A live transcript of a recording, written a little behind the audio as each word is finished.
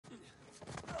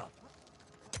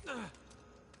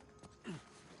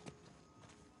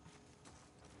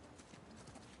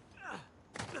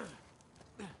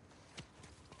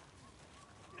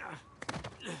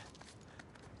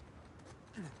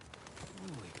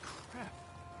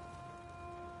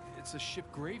It's a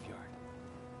ship graveyard.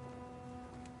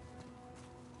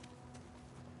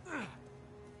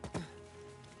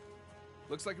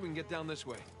 Looks like we can get down this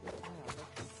way.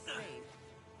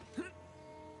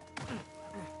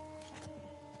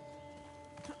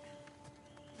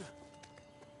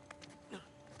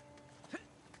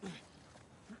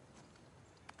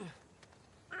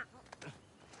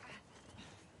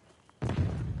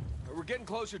 We're getting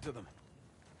closer to them.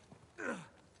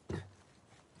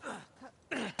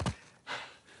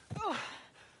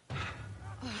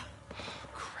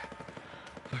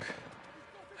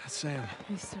 Sam.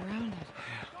 He's surrounded.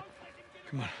 Yeah.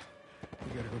 Come on.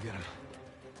 We gotta go get him.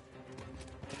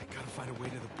 I gotta find a way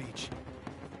to the beach.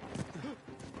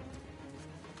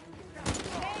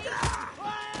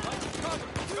 Cover!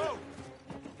 Go!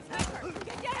 Sniper,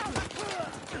 get down!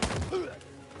 Oh,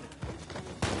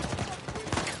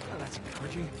 that's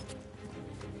encouraging.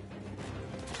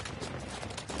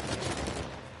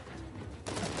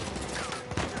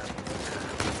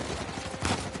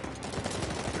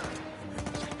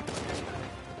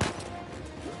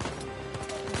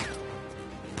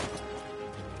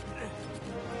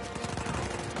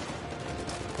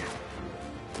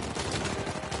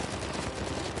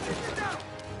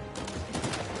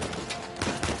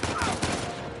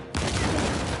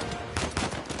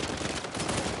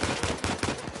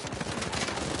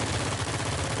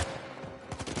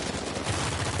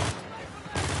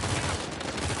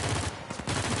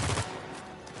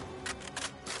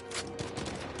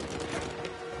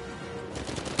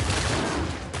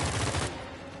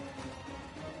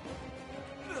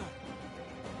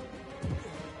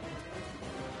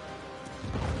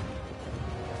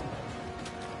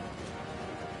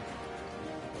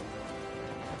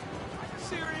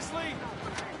 Seriously?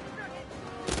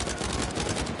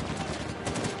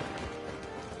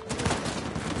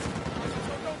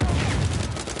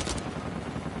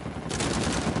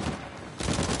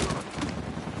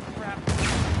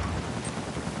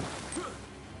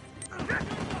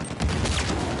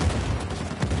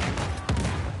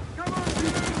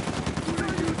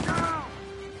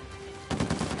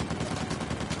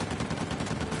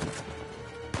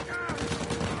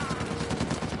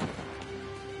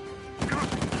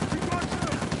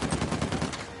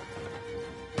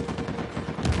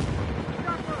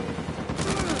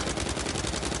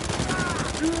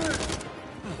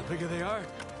 The bigger they are,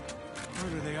 the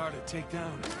harder they are to take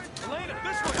down. Elena,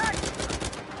 this way!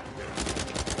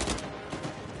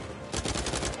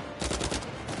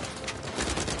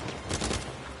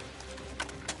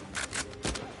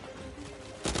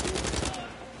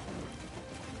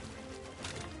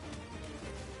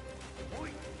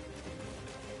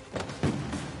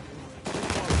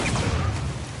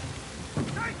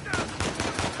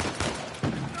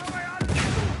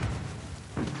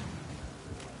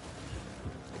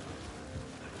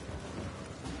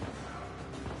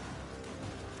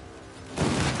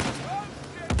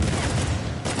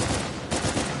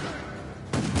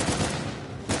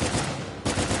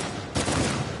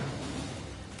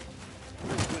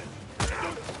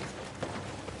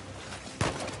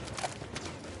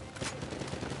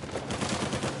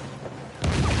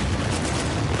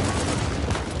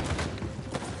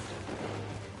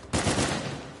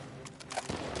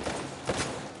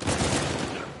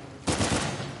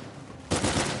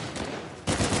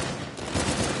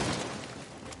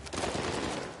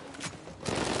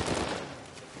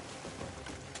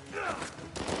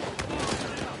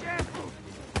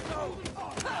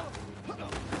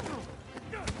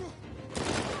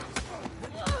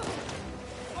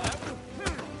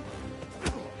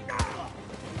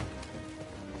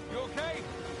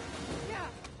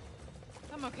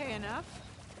 Okay enough.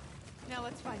 Now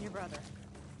let's find your brother.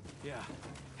 Yeah.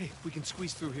 Hey, we can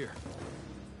squeeze through here.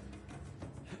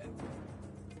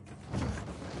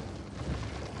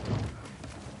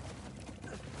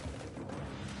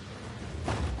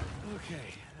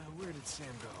 Okay, where did Sam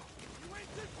go? He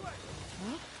went this way!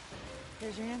 Well,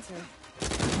 here's your answer.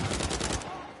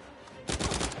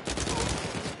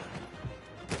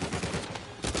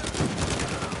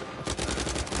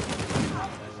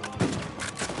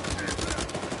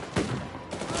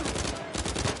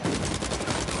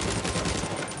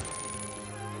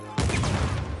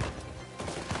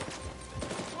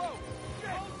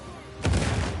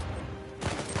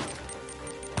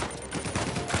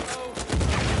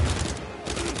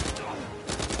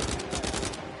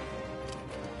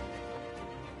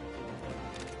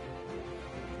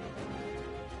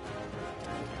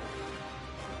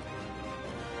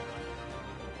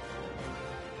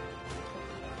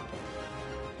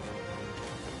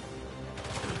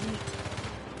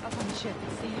 Up on the ship,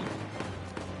 see him.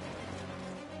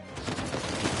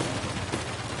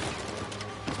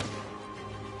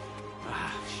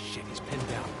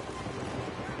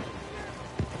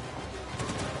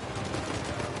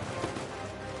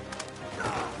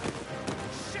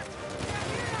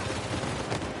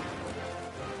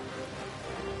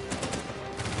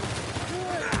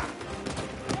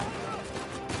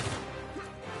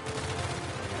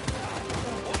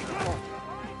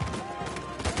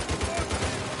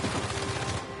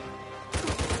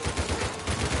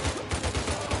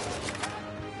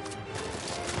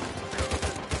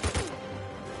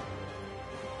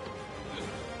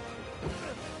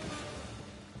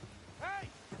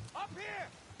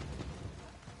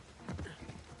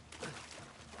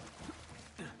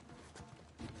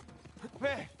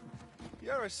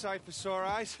 You're a sight for sore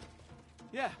eyes.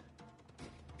 Yeah.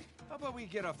 How about we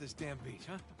get off this damn beach,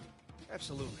 huh?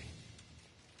 Absolutely.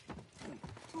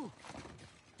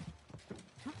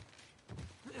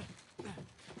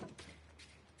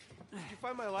 Did you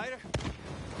find my lighter?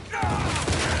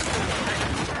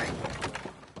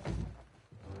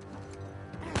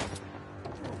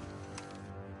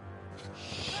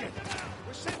 Shit!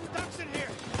 We're sitting ducks in here!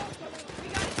 We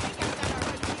gotta take out that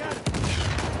RPG. Got it!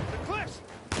 The cliffs!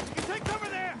 You can take cover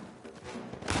there!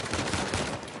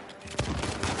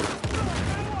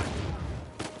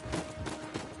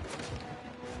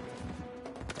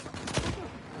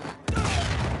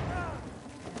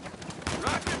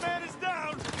 Rocket Man is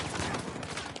down!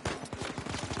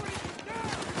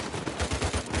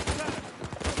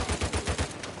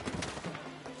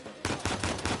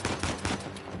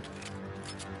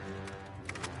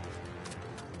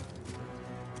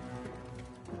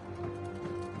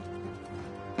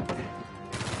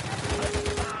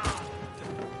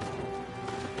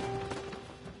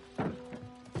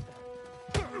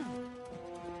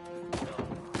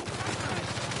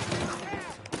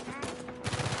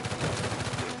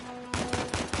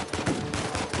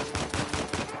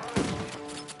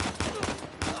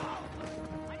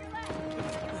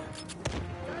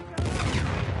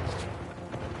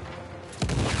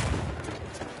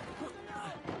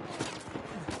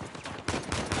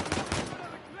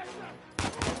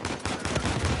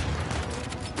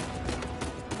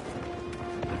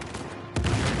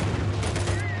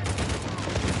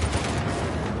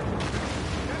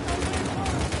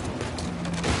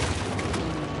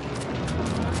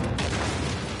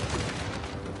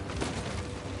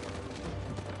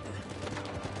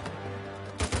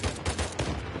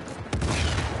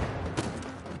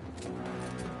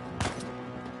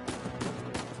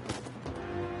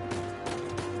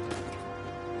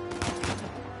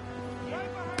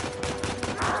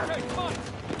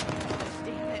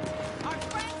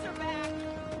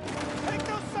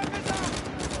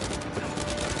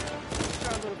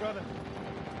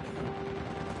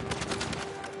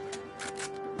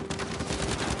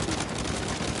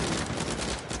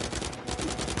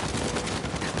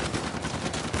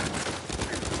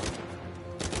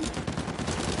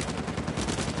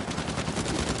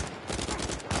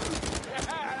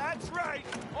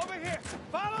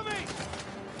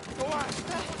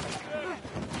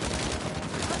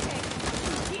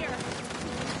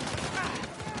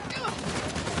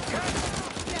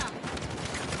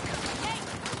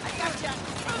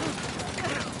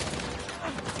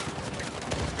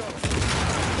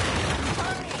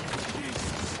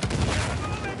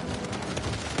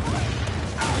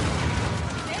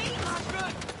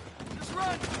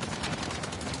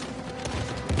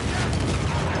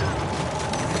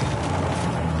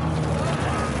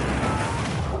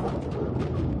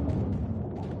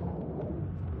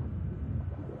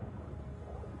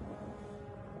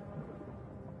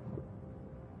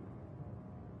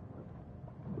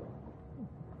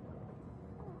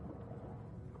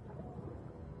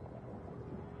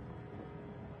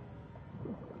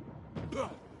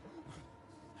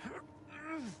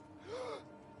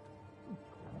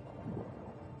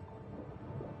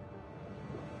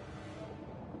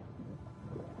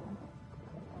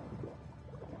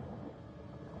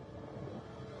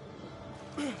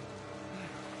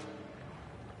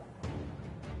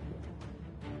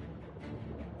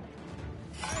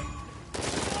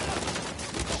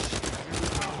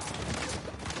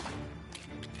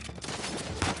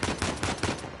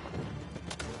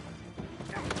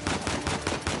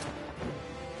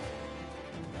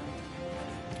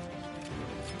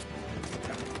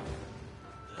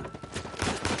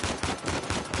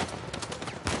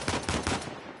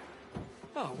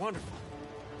 Oh, wonderful.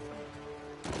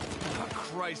 Oh,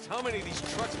 Christ, how many of these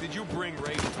trucks did you bring,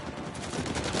 Ray?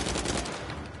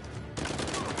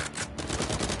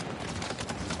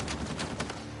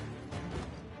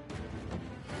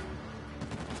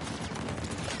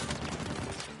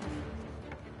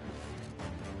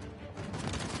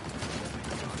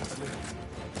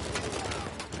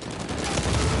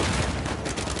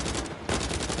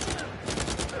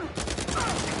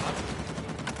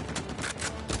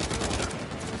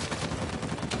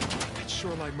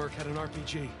 Shoreline Merc had an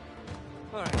RPG.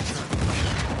 All right,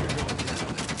 you're going down.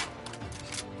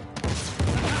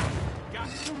 Got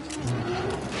it.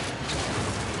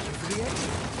 For the exit.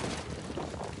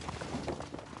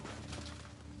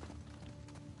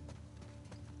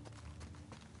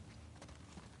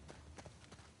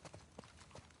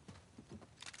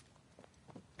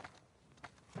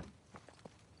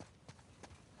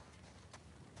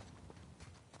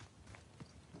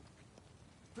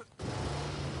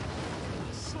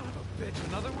 Son of a bitch,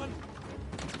 another one?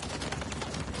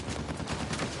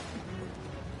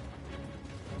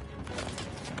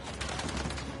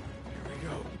 Here we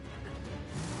go.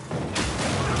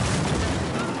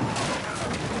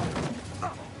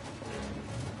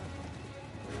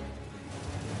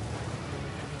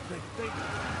 Think.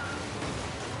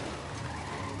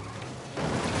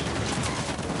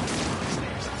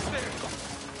 Stairs.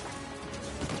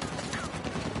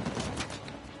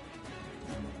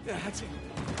 Yeah, that's it.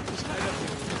 Just hide up here.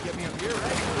 Get me up here,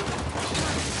 right?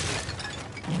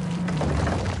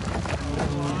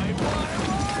 Why?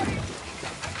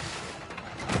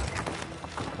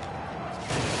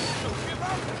 Don't give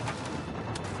up!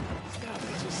 Stop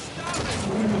it, just stop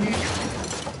it!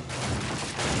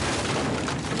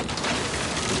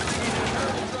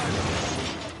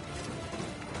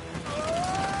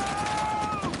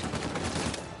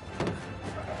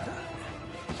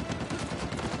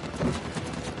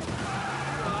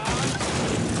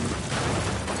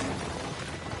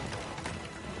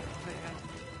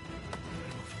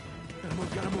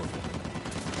 Gotta move.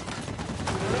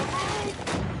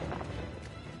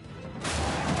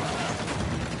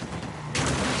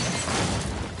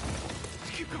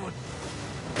 Keep going.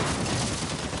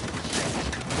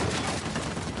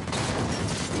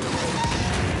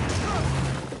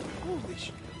 Holy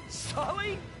shit.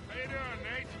 Sully? How you doing,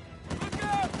 Nate? Look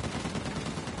out!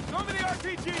 Throw me the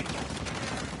RPG!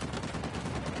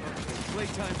 Okay,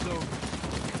 playtime's over.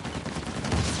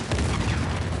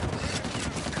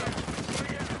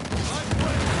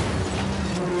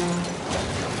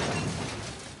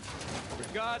 For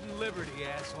God and liberty,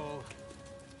 asshole.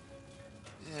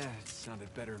 Yeah, it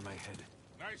sounded better in my head.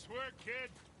 Nice work, kid.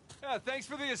 Yeah, thanks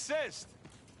for the assist.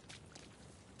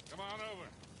 Come on over.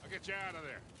 I'll get you out of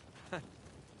there.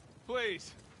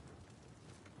 Please.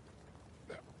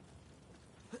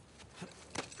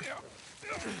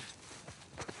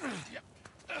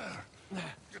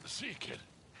 Good to see you, kid.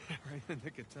 Right in the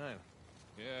nick of time.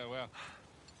 Yeah, well,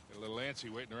 get a little antsy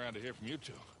waiting around to hear from you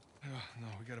two. No,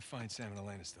 we gotta find Sam and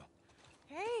Elena still.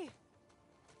 Hey.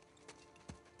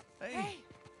 Hey. Hey.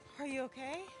 Are you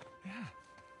okay? Yeah.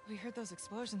 We heard those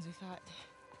explosions. We thought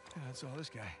Yeah, that's all this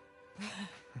guy.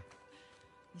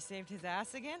 you saved his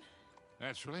ass again.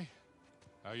 Naturally.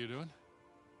 How you doing?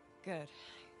 Good.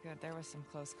 Good. There was some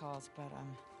close calls, but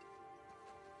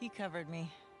he covered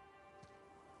me.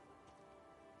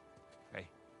 Hey.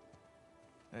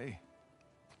 Hey.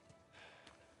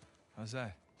 How's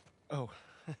that? Oh.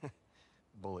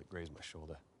 Bullet grazed my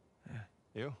shoulder. Yeah.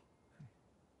 You?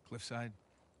 Cliffside.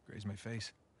 Grazed my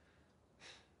face.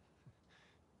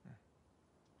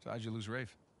 So how'd you lose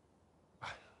Rafe?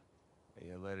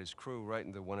 He led his crew right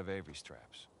into one of Avery's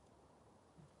traps.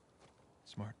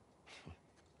 Smart.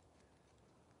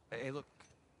 Hey, look.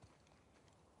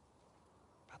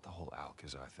 About the whole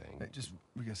Alcazar thing. Hey,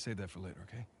 we gotta save that for later,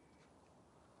 okay?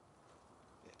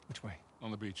 Which way?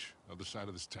 On the beach, other side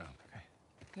of this town. Okay.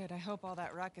 Good. I hope all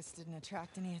that ruckus didn't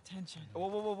attract any attention.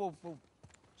 Whoa.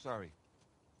 Sorry.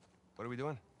 What are we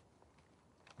doing?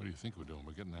 What do you think we're doing?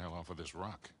 We're getting the hell off of this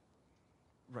rock.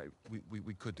 Right,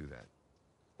 we could do that.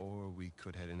 Or we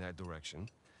could head in that direction,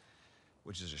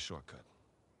 which is a shortcut.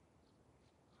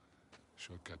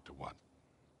 Shortcut to what?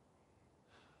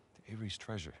 To Avery's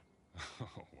treasure.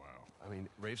 Oh, wow. I mean,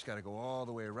 Rafe's got to go all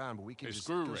the way around, but we can Hey, just...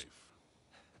 screw Rafe.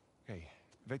 Hey,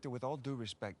 Victor, with all due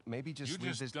respect, maybe just You leave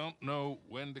just this... don't know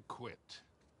when to quit.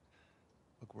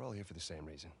 Look, we're all here for the same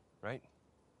reason, right?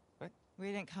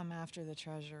 We didn't come after the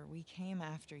treasure. We came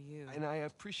after you. And I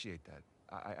appreciate that.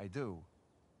 I do.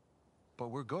 But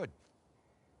we're good.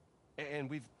 And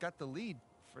we've got the lead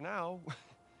for now.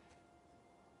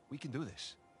 We can do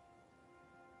this.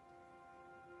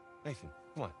 Nathan,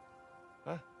 come on.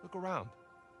 Huh? Look around.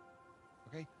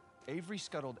 Okay? Avery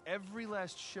scuttled every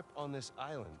last ship on this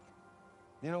island.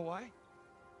 You know why?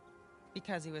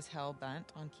 Because he was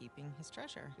hell-bent on keeping his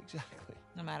treasure. Exactly.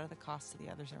 No matter the cost to the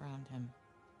others around him.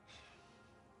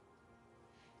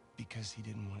 Because he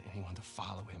didn't want anyone to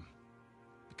follow him.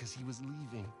 Because he was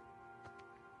leaving.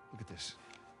 Look at this.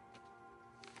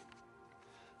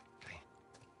 Okay,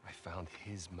 I found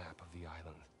his map of the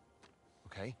island.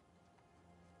 Okay?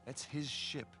 That's his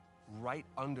ship right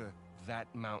under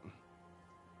that mountain.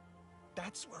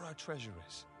 That's where our treasure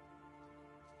is.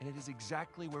 And it is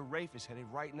exactly where Rafe is headed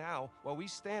right now while we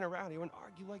stand around here and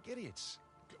argue like idiots.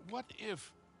 What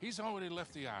if he's already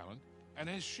left the island and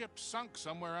his ship sunk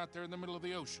somewhere out there in the middle of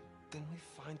the ocean? Then we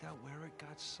find out where it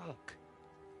got sunk.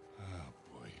 Oh,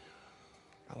 boy.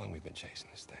 How long we been chasing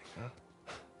this thing, huh?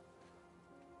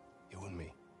 You and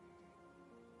me.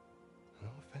 No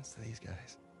offense to these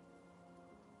guys.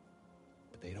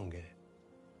 But they don't get it.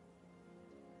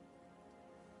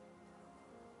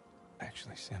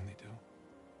 Actually, Sam, they do.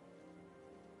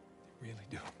 They really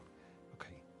do.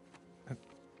 Okay.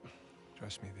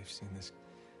 Trust me, they've seen this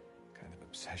kind of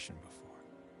obsession before.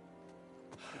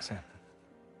 Sam,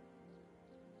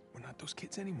 we're not those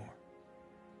kids anymore.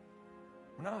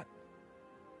 We're not.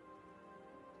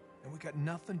 And we got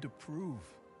nothing to prove.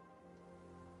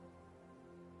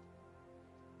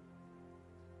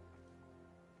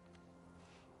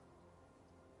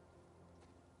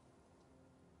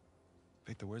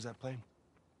 Victor, where's that plane?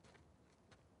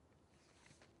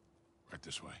 Right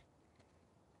this way.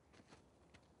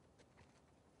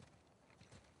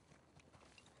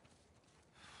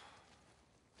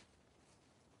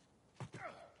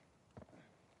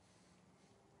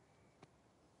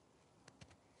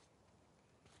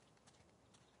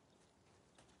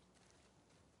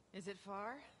 Is it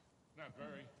far? Not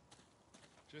very.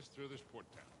 Just through this port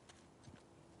town.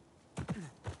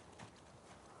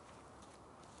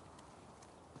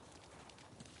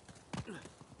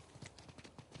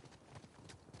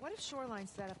 What if Shoreline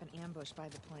set up an ambush by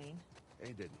the plane?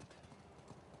 They didn't.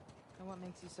 And what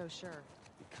makes you so sure?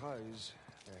 Because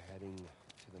they're heading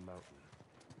to the mountain.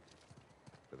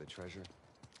 For the treasure.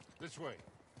 This way.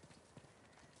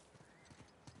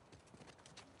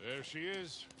 There she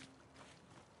is.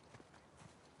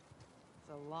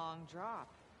 It's a long drop.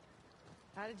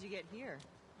 How did you get here?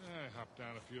 I hopped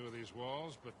down a few of these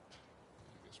walls, but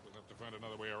I guess we'll have to find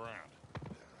another way around.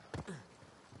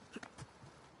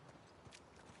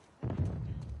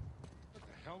 What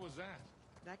the hell was that?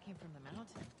 That came from the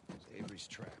mountain. It's Avery's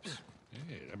traps.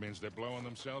 Hey, that means they're blowing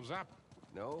themselves up.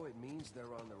 No, it means they're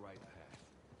on the right path.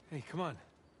 Hey, come on.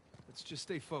 Let's just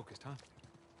stay focused, huh?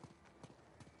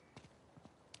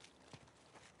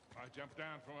 I jumped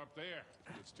down from up there.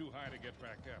 It's too high to get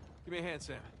back up. Give me a hand,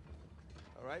 Sam.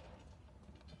 All right?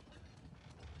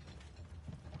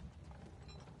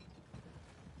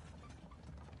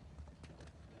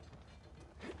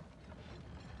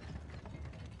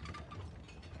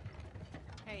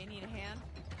 Hey, you need a hand?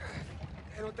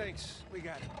 Hey, no thanks. We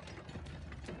got it.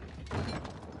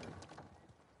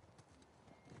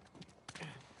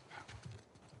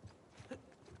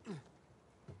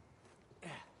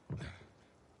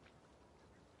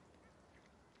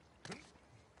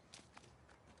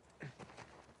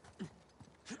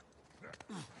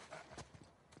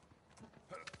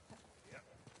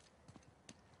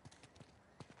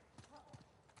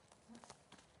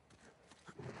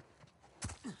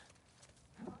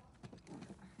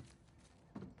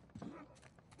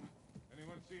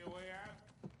 Anyone see a way out?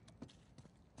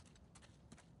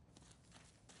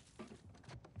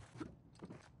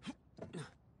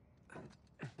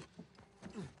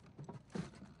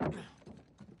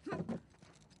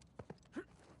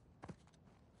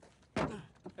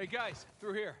 Hey, guys,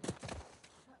 through here.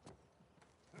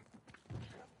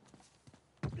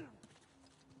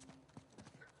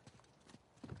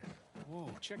 Whoa,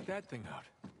 check that thing out.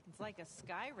 It's like a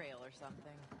sky rail or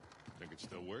something. Think it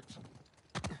still works?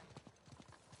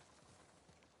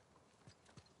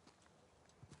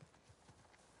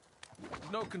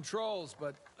 There's no controls,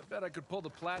 but I bet I could pull the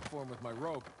platform with my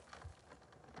rope.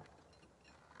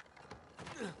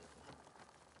 The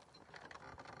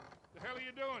hell are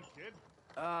you doing, kid?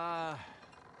 I'm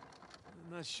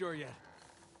not sure yet.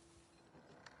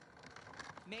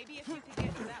 Maybe if you could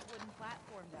get to that wooden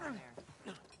platform down there.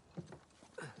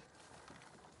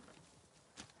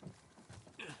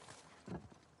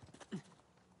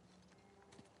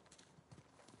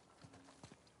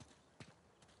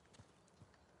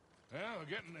 Well, we're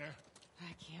getting there.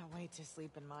 I can't wait to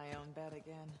sleep in my own bed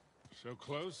again. So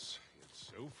close, yet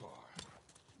so far.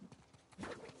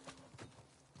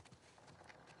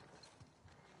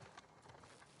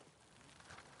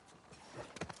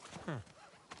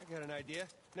 I got an idea.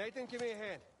 Nathan, give me a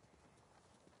hand.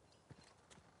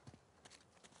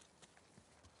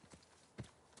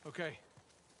 Okay.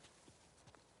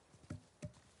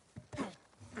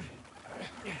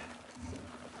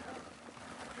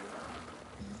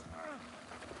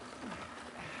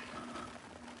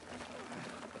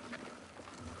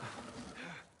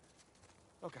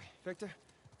 Okay, Victor,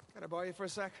 can I borrow you for a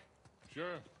sec? Sure.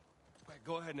 Okay,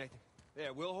 go ahead, Nathan.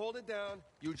 There, we'll hold it down.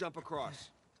 You jump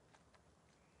across.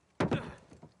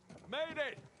 Made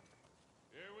it!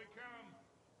 Here we come.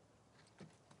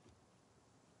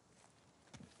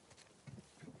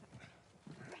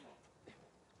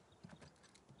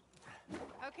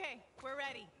 Okay, we're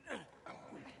ready.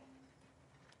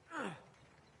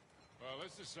 Well,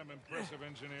 this is some impressive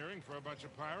engineering for a bunch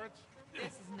of pirates.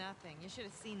 This is nothing. You should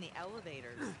have seen the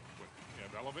elevators. What, you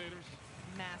have elevators?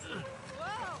 Massive.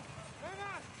 Whoa!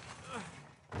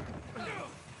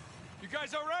 You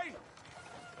guys all right?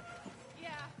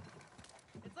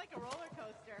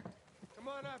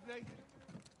 on up, Nathan.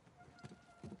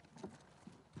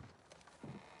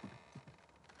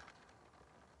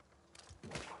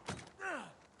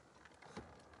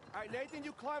 All right, Nathan,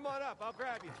 you climb on up. I'll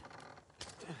grab you.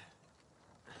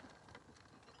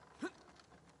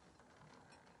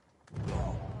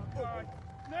 God.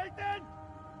 Nathan!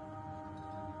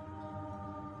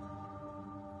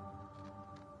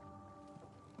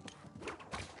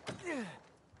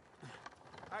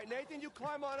 All right, Nathan, you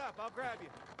climb on up. I'll grab you.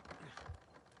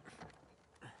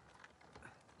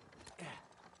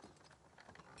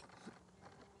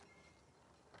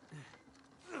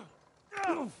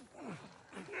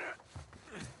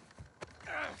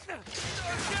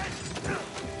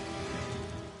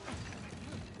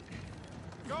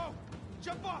 Go!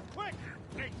 Jump off, quick!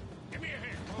 Nate, give me a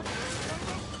hand.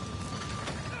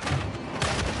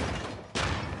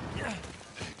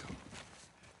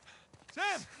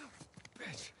 Sam!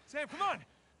 Bitch. Sam, come on!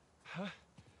 Huh?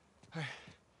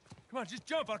 Come on, just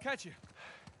jump. I'll catch you.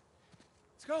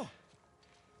 Let's go.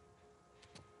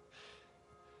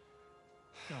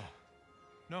 No.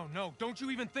 No, no. Don't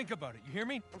you even think about it. You hear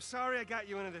me? I'm sorry I got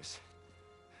you into this.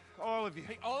 All of you.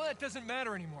 Hey, all that doesn't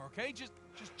matter anymore, okay? Just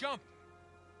jump.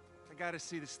 I gotta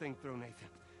see this thing through, Nathan.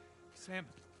 Sam,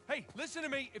 hey, listen to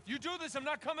me. If you do this, I'm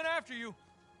not coming after you.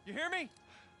 You hear me?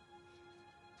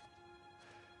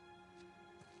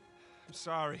 I'm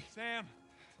sorry. Sam!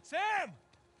 Sam!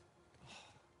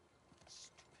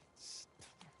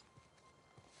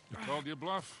 You called your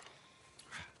bluff?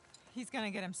 He's gonna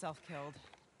get himself killed.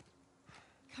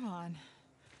 Come on.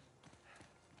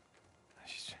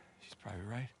 She's probably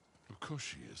right. Of course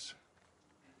she is.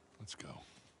 Let's go.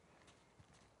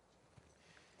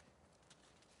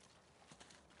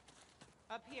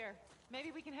 Up here.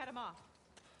 Maybe we can head him off.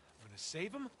 I'm gonna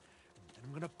save him, and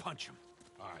I'm gonna punch him.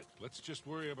 All right, let's just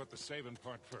worry about the saving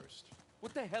part first.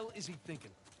 What the hell is he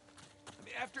thinking? I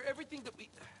mean, after everything that we...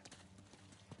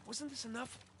 Wasn't this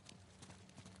enough?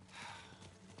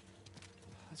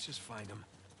 Let's just find him.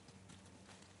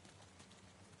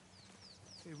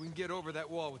 See if we can get over that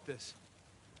wall with this.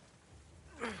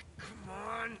 Come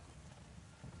on.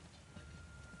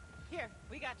 Here,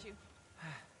 we got you.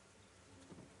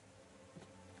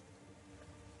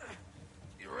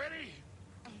 You ready?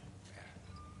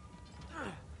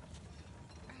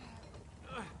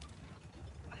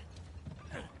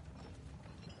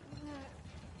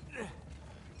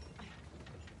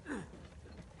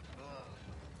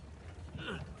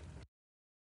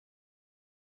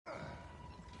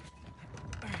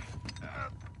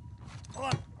 Hold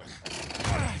on.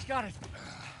 He's got it.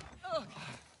 All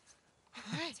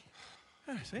right.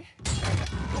 See?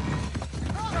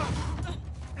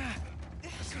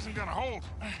 This isn't gonna hold.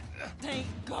 Nate,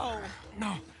 go.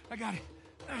 No, I got it.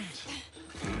 God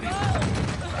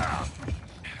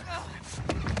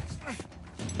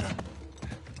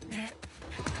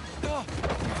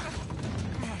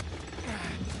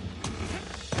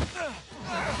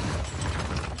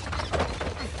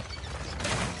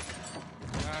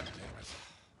damn it.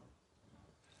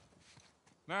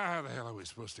 Now how the hell are we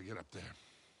supposed to get up there?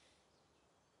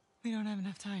 We don't have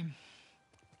enough time.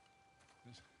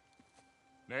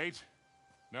 Nate?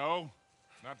 No,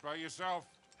 not by yourself.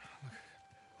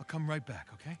 I'll come right back,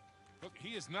 okay? Look, he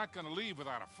is not gonna leave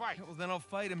without a fight. Well, then I'll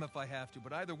fight him if I have to,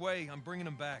 but either way, I'm bringing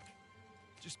him back.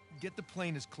 Just get the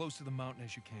plane as close to the mountain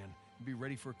as you can, and be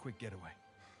ready for a quick getaway.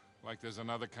 Like there's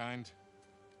another kind?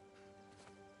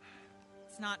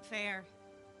 It's not fair.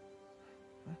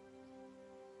 Huh?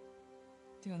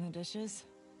 Doing the dishes,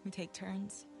 we take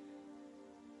turns.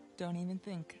 Don't even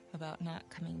think about not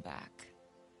coming back.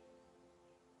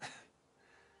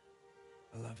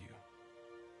 I love you.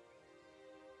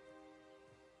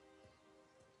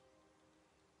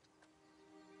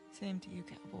 Same to you,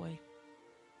 cowboy.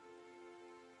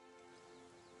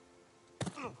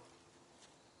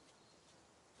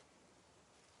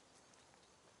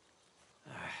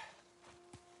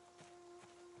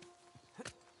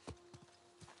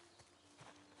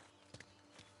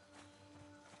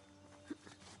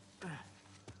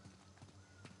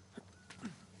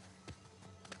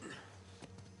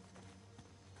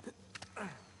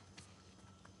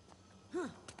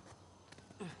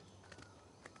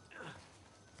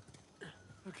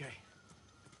 Okay.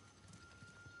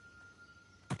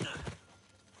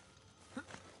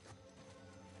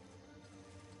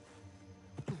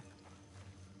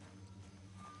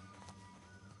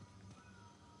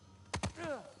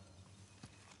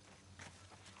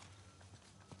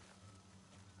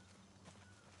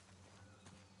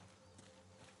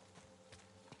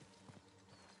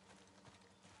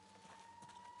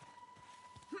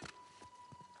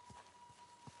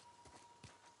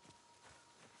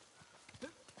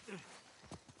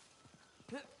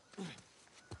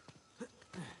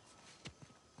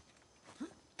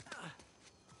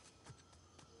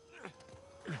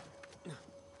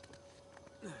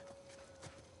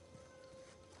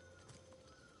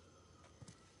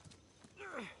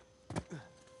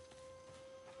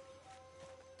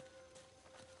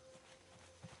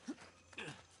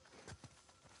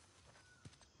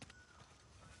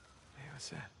 What's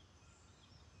that?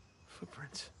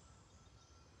 Footprints.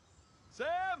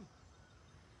 Sam!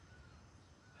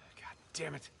 God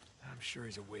damn it. I'm sure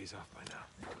he's a ways off by now.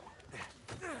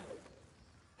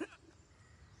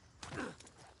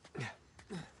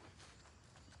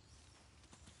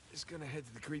 Just gonna head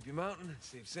to the creepy mountain,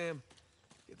 save Sam,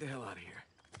 get the hell out of here.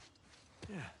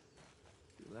 Yeah,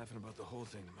 be laughing about the whole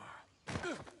thing tomorrow.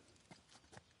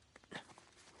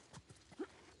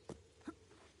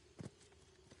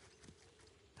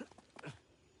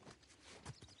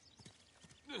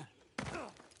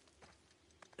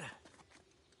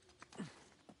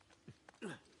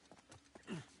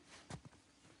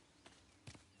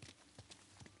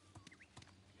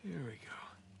 Here we go.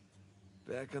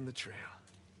 Back on the trail.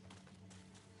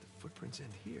 The footprints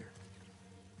end here.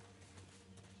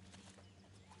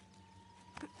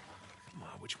 Come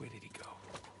on, which way did he go?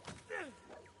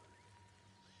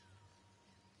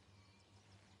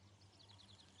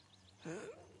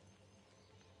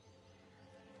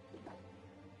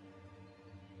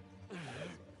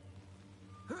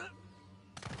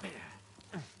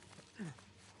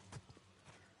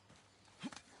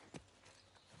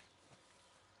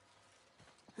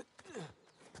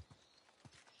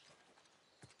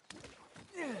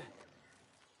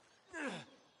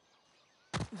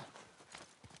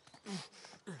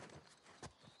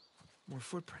 More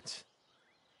footprints.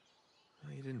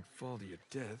 Well, you didn't fall to your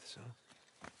death, so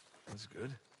that's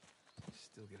good.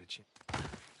 Still get a chance.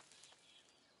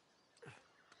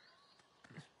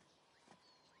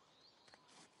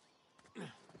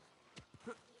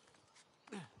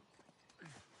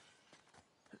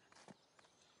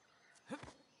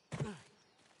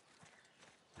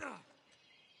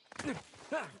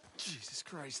 Jesus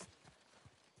Christ.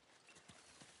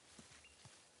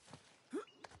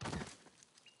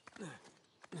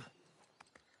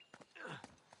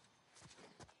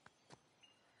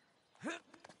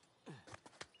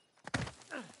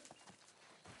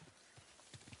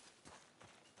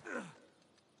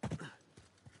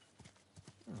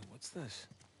 What's this?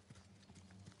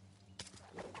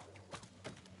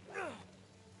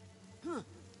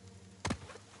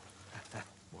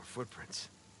 More footprints.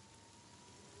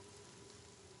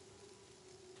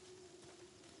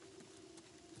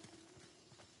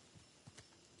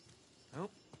 Oh,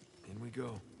 in we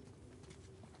go.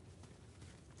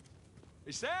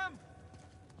 Hey, Sam!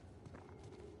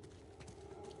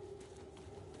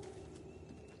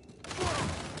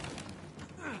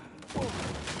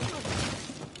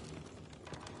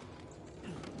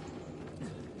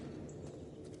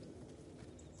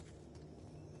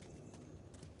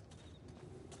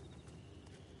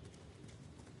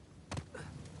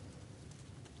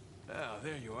 Oh,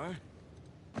 there you are.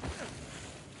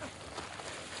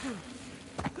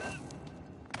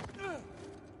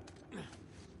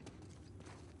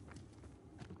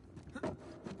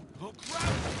 Oh, crap!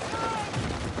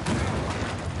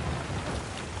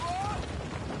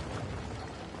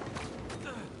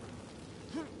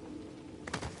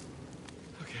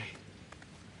 Okay.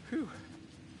 Whew.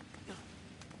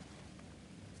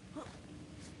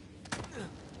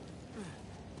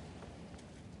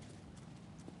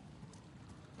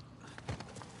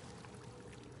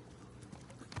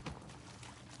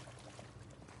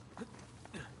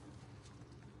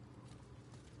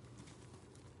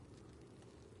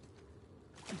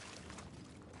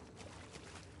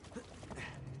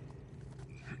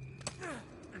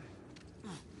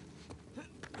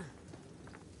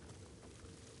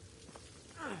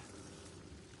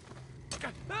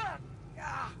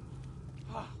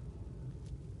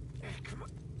 Come on.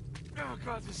 Oh,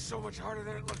 God, this is so much harder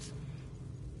than it looks.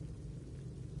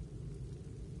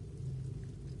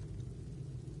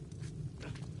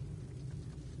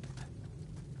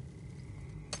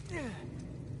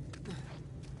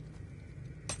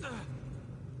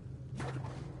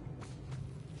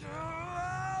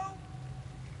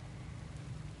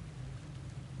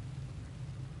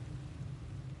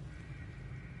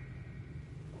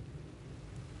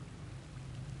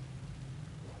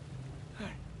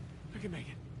 I can make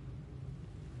it.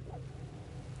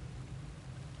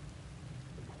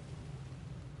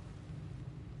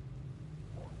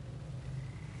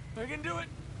 I can do it.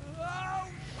 Oh,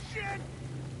 shit!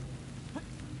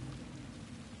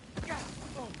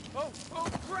 Oh,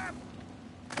 crap!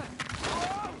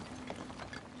 Oh!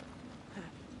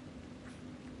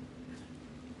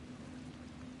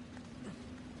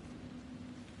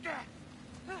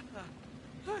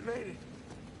 I made it.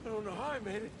 I don't know how I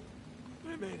made it.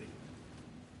 I made it.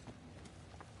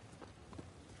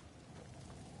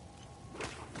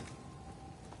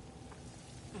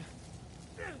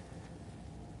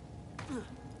 Oh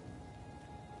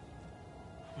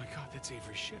my God. That's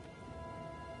Avery's ship.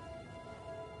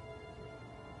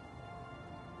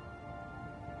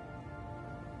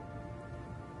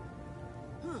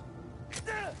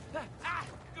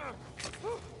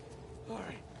 All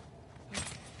right.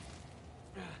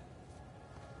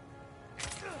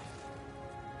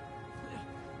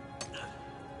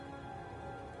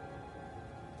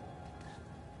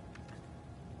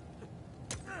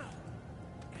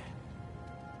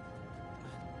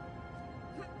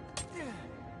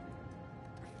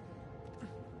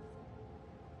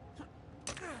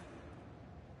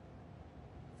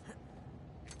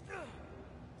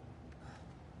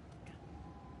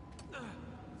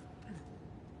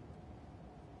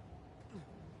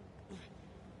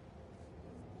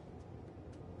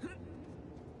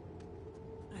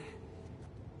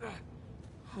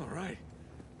 All right.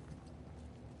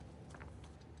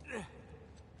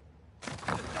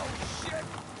 Oh, shit!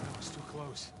 That was too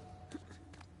close.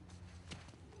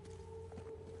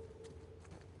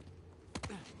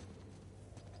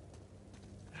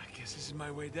 I guess this is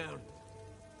my way down.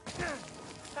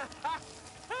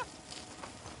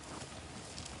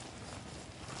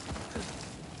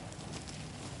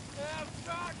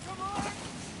 God, come on!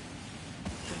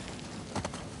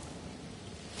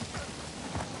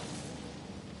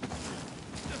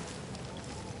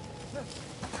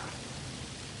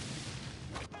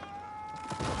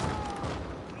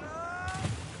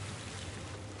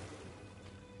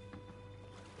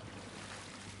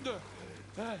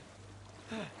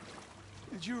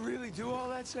 Did you really do all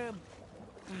that, Sam?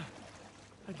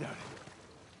 I doubt it.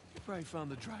 You probably found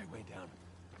the dry way down.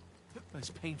 Less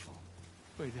painful.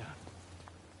 Way down.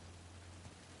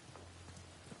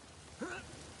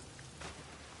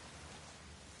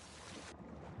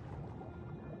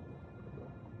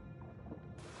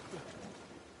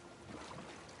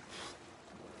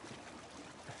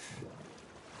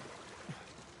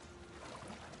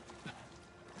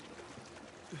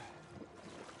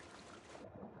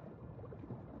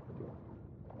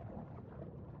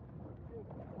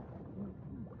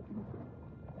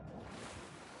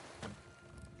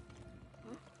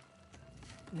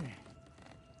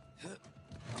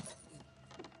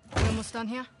 We almost done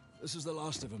here? This is the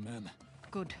last of them, ma'am.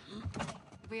 Good.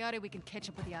 If we are, we can catch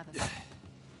up with the others.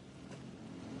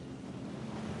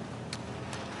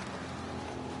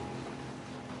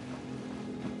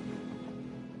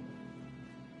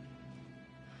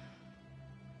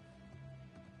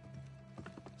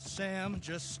 Sam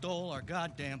just stole our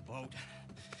goddamn boat.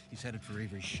 He's headed for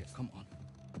Avery's ship. Come on.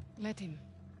 Let him.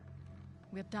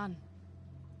 We're done.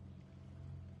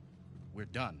 We're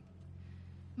done.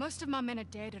 Most of my men are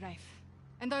dead, Rafe.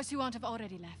 And those who aren't have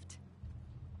already left.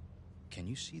 Can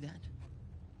you see that?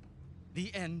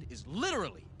 The end is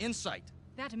literally in sight.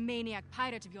 That maniac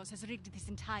pirate of yours has rigged this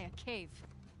entire cave.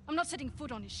 I'm not setting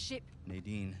foot on his ship.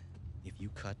 Nadine, if you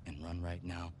cut and run right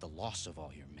now, the loss of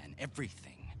all your men,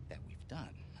 everything that we've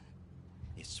done,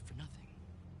 is for nothing.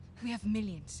 We have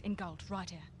millions in gold right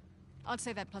here. I'd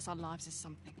say that plus our lives is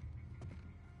something.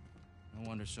 No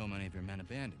wonder so many of your men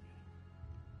abandoned you.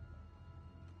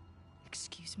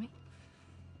 Excuse me?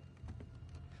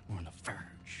 We're on the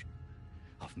verge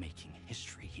of making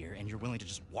history here, and you're willing to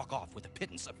just walk off with a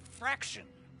pittance, a fraction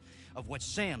of what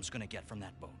Sam's gonna get from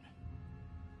that boat.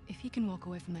 If he can walk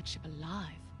away from that ship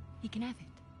alive, he can have it.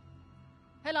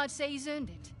 Hell, I'd say he's earned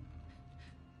it.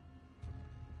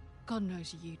 God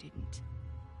knows you didn't.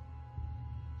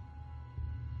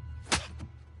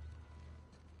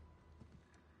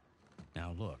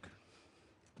 Now look,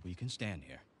 we can stand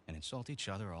here and insult each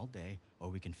other all day, or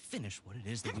we can finish what it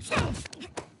is that we've done.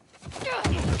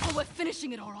 Oh, we're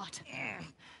finishing it all right.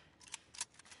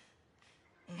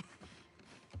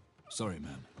 Sorry,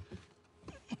 ma'am.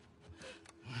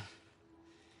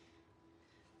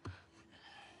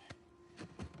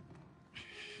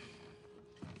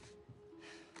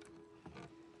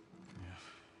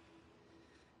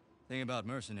 Thing about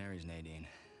mercenaries, Nadine,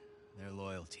 their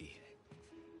loyalty,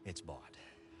 it's bought.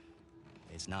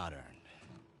 It's not earned.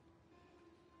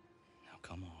 Now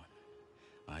come on.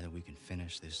 Either we can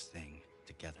finish this thing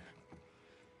together,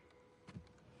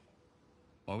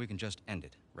 or we can just end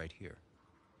it right here.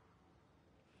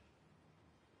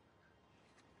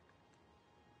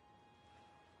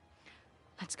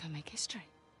 Let's go make history.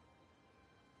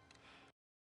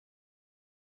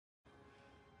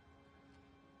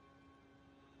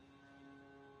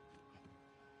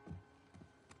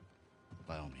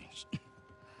 By all means.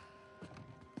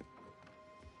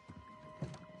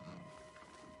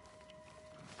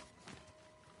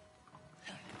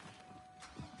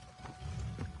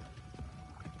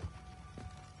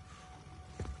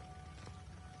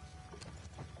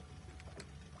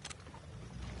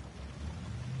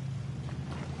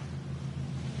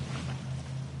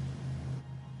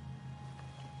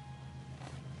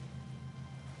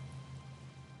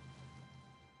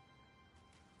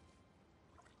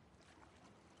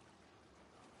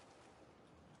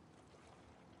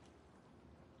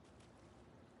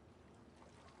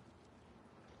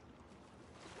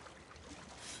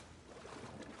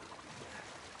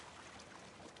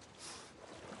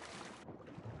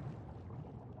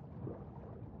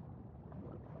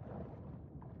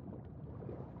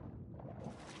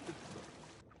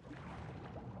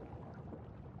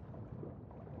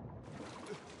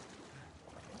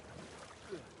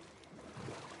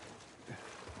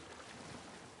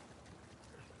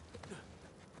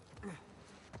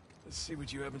 Let's see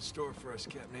what you have in store for us,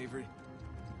 Captain Avery.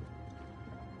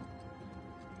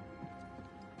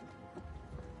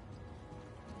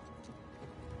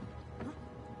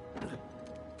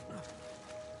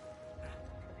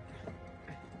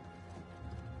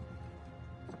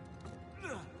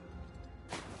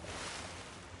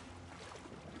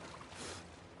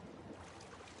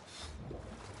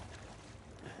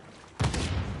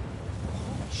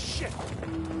 Shit!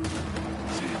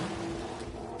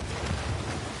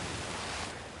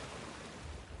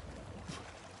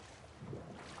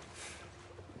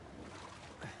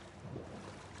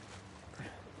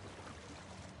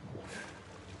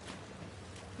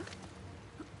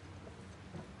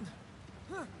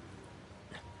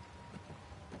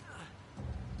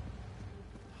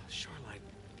 Shoreline.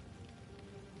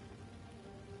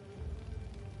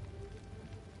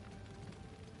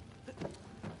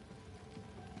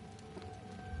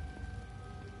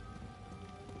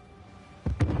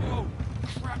 Oh,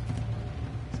 crap!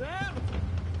 Sam!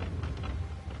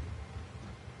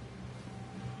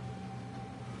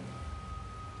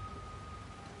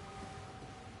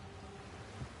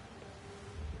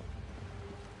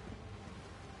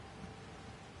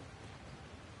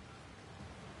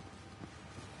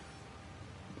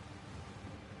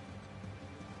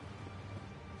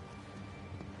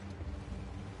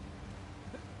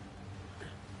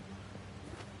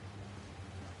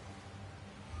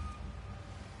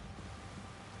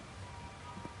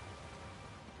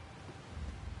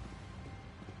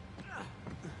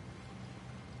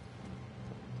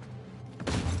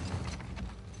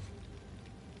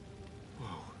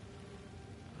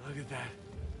 Look at that.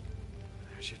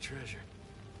 There's your treasure.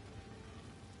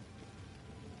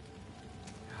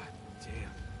 God damn.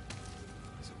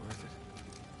 Is it worth it?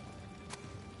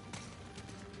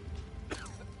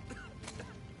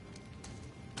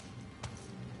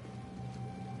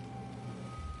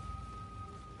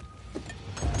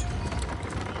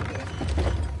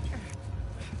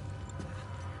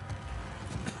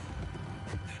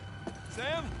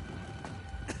 Sam?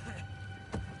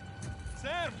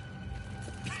 Sam!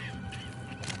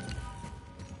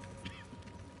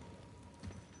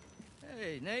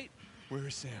 Hey, Nate. Where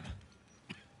is Sam?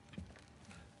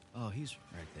 Oh, he's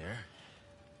right there.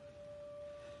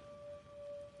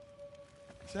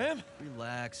 Sam?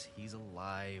 Relax, he's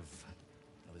alive.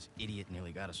 Oh, this idiot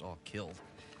nearly got us all killed.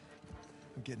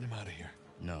 I'm getting him out of here.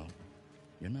 No,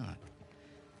 you're not.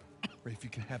 Rafe, you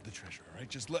can have the treasure, all right?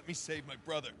 Just let me save my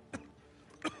brother.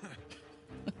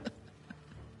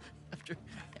 After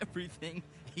everything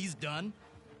he's done?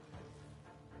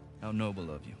 How noble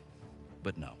of you.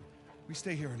 But no, We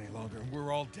stay here any longer and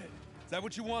we're all dead. Is that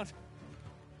what you want?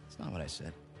 it's not what I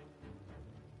said.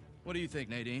 What do you think,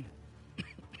 Nadine?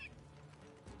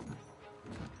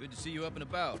 Good to see you up and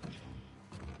about.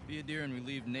 Be a dear and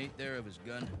relieve Nate there of his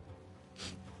gun.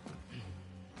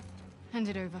 Hand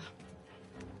it over.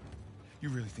 You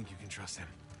really think you can trust him?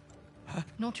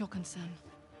 Not your concern.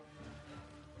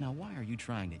 Now, why are you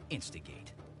trying to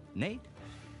instigate? Nate?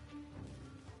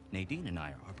 Nadine and I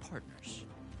are partners.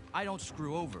 I don't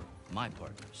screw over my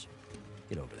partners.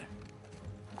 Get over there.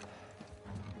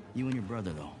 You and your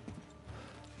brother, though.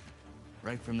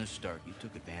 Right from the start, you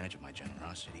took advantage of my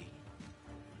generosity.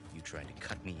 You tried to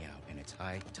cut me out, and it's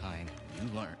high time you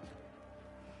learn.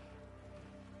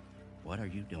 What are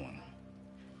you doing?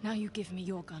 Now you give me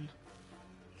your gun.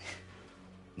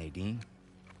 Nadine?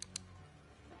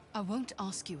 I won't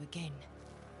ask you again.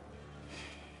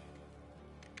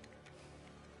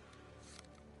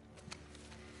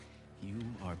 You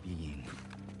are being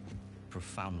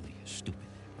profoundly stupid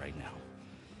right now.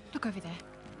 Look over there.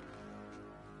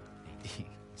 Nadine,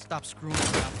 stop screwing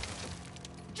around.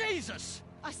 Jesus!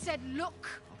 I said look!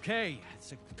 Okay,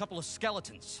 it's a couple of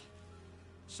skeletons.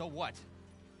 So what?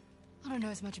 I don't know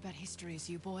as much about history as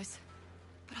you boys,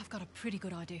 but I've got a pretty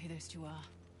good idea who those two are.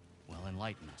 Well,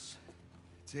 enlighten us.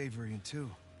 It's Avery and two.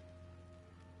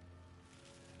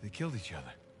 They killed each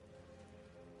other.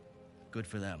 Good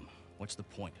for them. What's the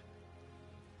point?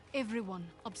 Everyone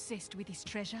obsessed with this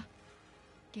treasure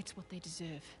gets what they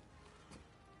deserve.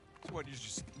 So what, you're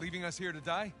just leaving us here to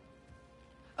die?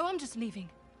 Oh, I'm just leaving.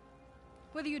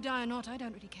 Whether you die or not, I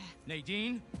don't really care.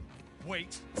 Nadine,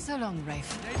 wait. So long,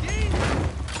 Rafe. Nadine!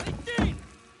 Nadine!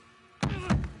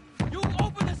 You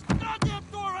open this goddamn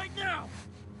door right now!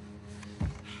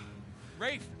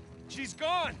 Rafe, she's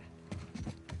gone!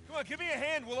 Come on, give me a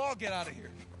hand, we'll all get out of here.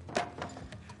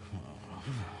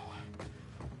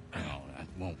 No, that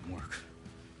won't work.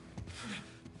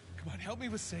 Come on, help me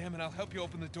with Sam and I'll help you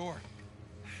open the door.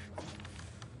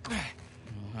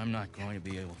 I'm not going to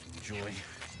be able to enjoy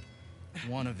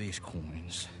one of these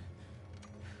coins.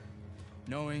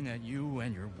 knowing that you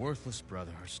and your worthless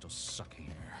brother are still sucking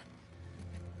air.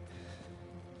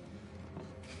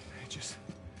 Hey, just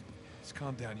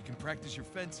calm down. You can practice your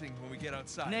fencing when we get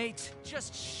outside. Nate,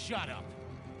 just shut up.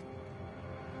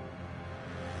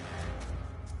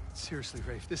 Seriously,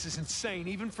 Rafe, this is insane,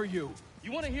 even for you.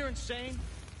 You want to hear insane?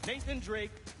 Nathan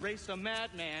Drake raced a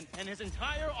madman and his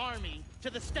entire army to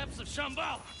the steps of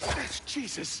Shambhala.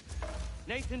 Jesus.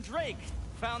 Nathan Drake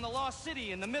found the lost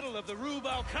city in the middle of the Rub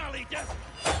al-Khali desert.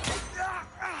 God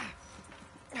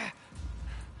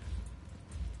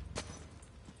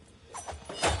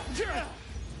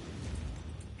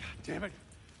damn it.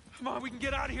 Come on, we can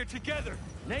get out of here together.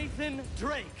 Nathan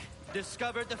Drake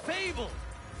discovered the fabled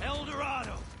El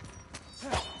Dorado.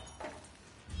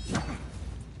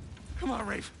 Come on,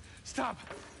 Rafe. Stop.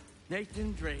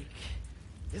 Nathan Drake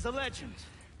is a legend.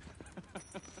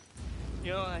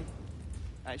 You know,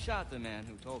 I shot the man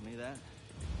who told me that.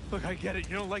 Look, I get it.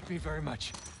 You don't like me very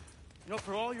much. You know,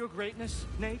 for all your greatness,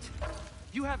 Nate,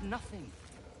 you have nothing.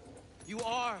 You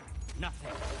are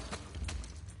nothing.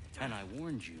 And I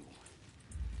warned you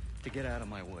to get out of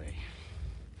my way.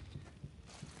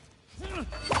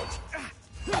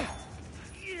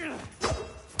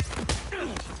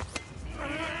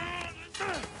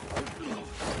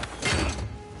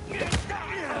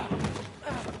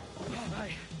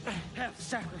 I have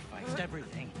sacrificed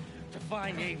everything to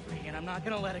find Avery, and I'm not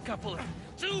gonna let a couple of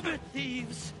two-bit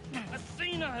thieves, a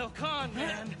senile con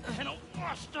man, and a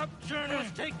washed-up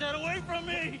journalist take that away from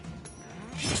me!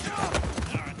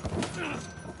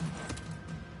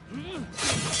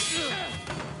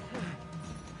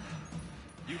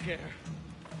 You care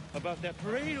about that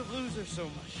parade of losers so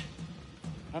much.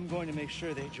 I'm going to make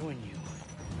sure they join you.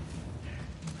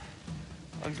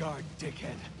 On guard,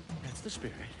 dickhead. That's the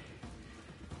spirit.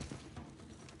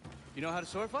 You know how to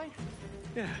sword fight?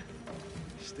 Yeah.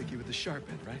 Sticky with the sharp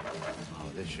end, right? Oh,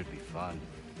 this should be fun.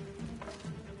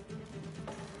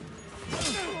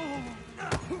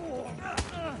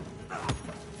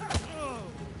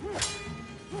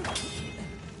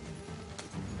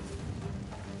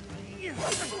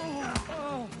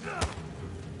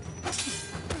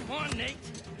 Come on, Nate.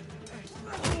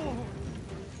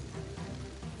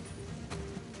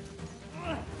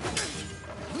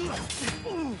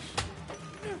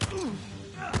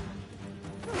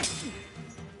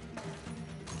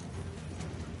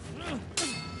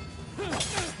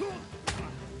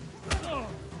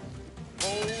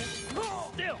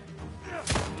 Hold still.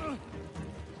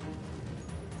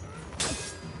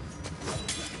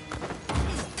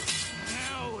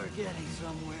 Now we're getting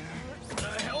somewhere. What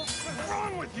the hell's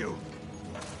wrong with you?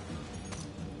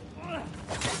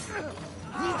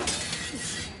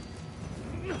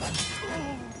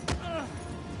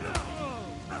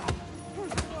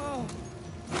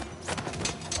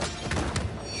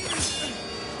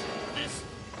 This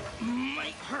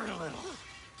might hurt a little.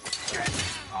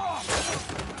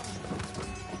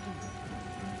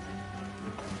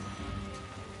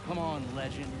 Come on,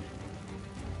 legend.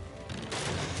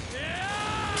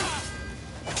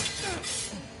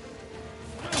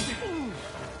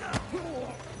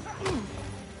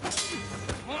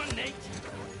 Come on, Nate.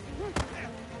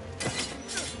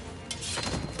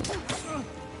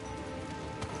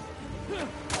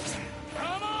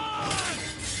 Come on!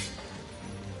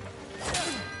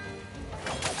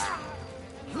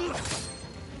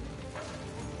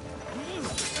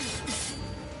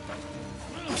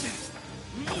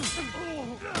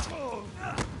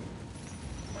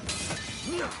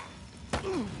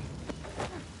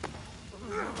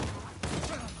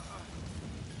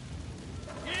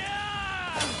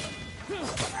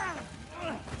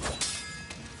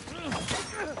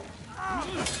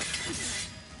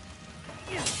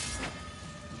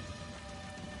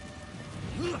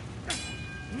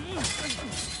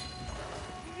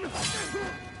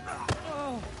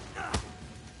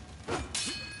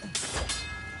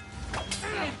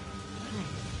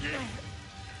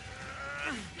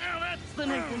 Now that's the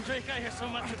Nathan Drake I hear so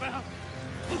much about.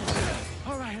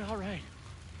 All right, all right.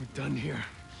 We're done here.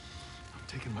 I'm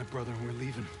taking my brother and we're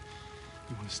leaving.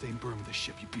 You want to stay and burn with the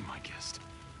ship, you be my guest.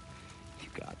 You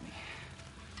got me.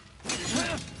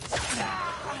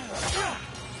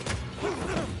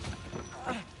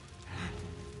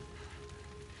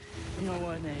 You know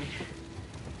what, Nate?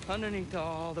 Underneath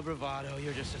all the bravado,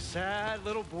 you're just a sad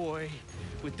little boy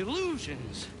with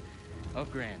delusions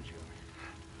of grandeur.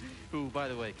 Who, by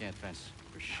the way, can't fence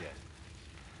for shit.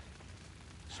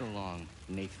 So long,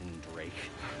 Nathan Drake.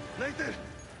 Nathan!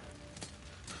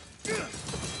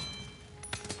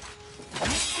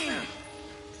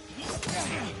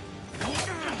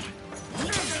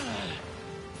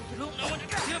 You don't know when to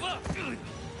give up.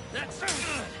 That's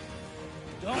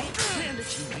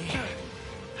to me.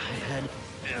 I had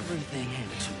everything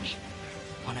handed to me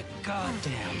on a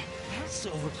goddamn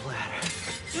silver platter.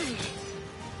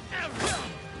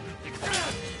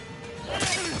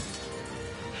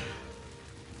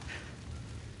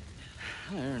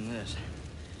 I earned this.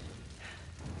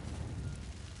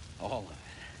 All of it.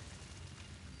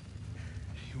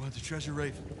 You want the treasure,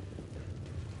 Rafe?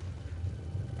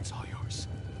 It's all yours.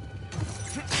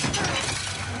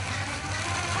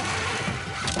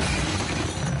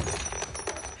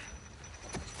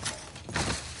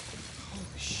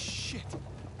 Holy shit.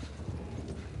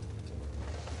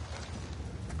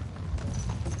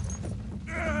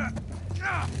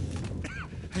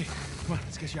 Hey, come on,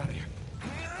 let's get you out of here.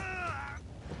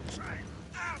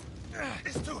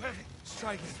 It's too heavy. Let's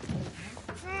try again.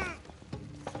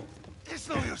 It's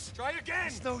no use. Try again!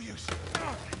 It's no use.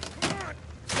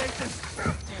 Nathan!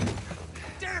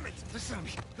 Damn it! Listen to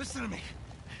me. Listen to me.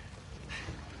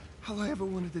 All I ever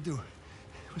wanted to do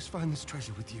was find this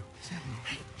treasure with you.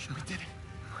 We did it.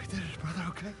 We did it, brother,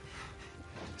 okay?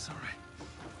 It's all right.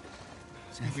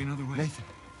 There's gotta be another way. Nathan,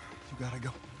 you gotta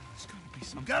go. There's gotta be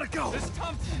some. You gotta go! This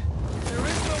Tom. There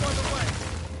is no other way.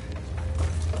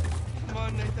 Come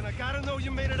on, Nathan. I gotta know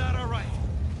you made it out all right.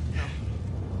 No.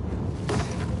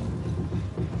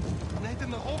 Nathan,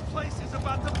 the whole place is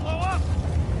about to blow up!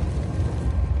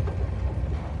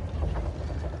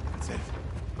 That's it.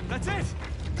 That's it!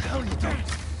 What the hell are you doing?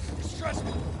 Just trust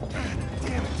me.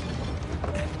 Damn it.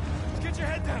 Let's get your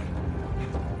head down.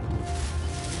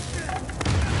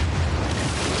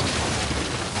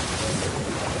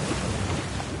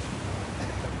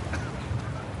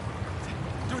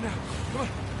 Do it now. Come on.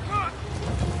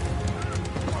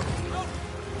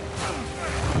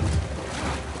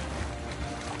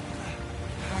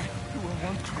 You were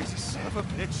one crazy son of a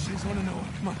bitch. Just want to know.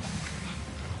 Come on.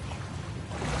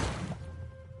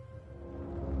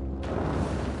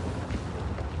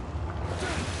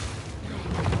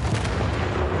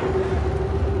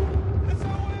 That's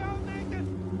our way out, Nathan!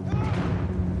 Come on!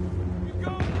 Keep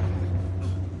going!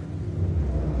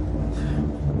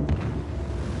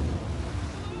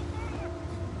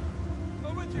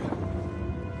 I'm with you.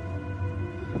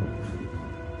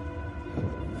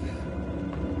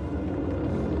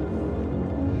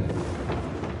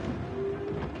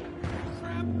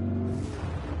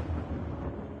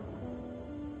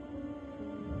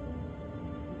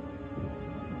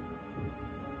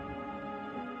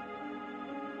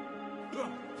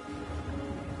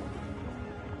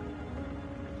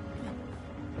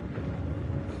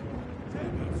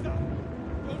 Don't stop.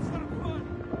 Don't stop. Come on.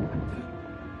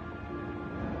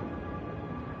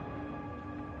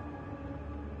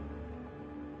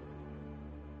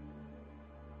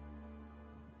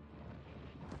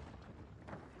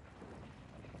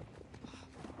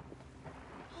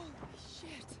 Holy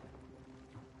shit.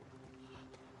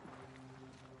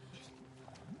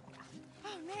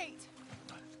 Oh, Nate.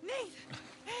 Nate.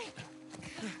 Hey.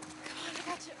 Come on, I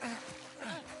got you.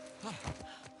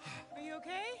 Are you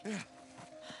okay? Yeah.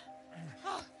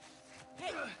 Oh.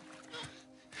 Hey.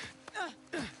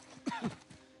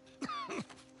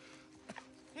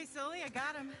 Hey, Sully, I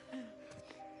got him.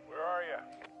 Where are you?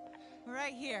 We're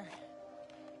right here.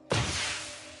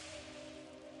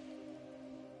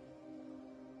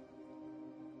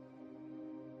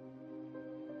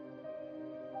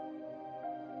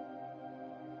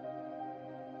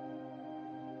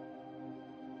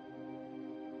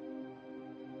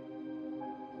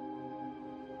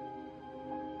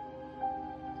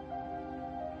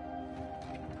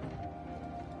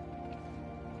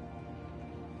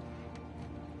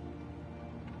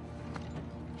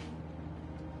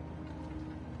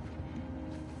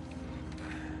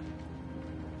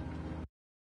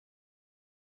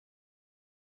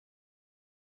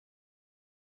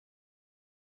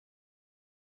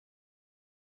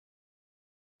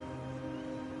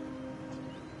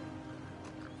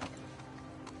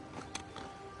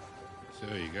 So,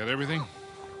 you got everything?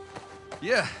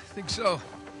 Yeah, I think so.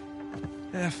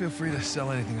 Yeah, feel free to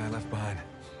sell anything I left behind.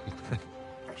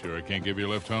 Sure I can't give you a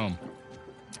lift home.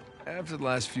 After the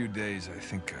last few days, I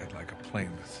think I'd like a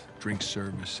plane with drink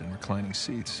service and reclining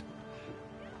seats.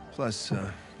 Plus,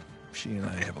 she and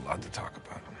I have a lot to talk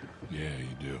about. Yeah,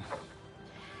 you do.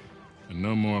 And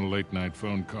no more late-night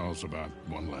phone calls about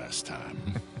one last time.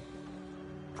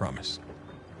 Promise.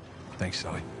 Thanks,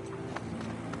 Sully.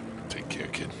 Take care,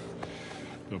 kid.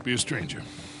 Don't be a stranger.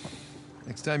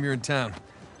 Next time you're in town,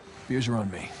 beers are on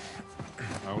me.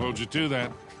 I'll hold you to that.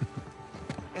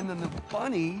 And then the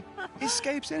bunny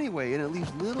escapes anyway, and it leaves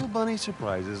little bunny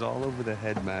surprises all over the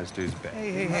headmaster's bed.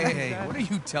 Hey, what are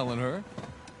you telling her?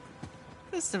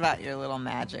 Just about your little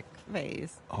magic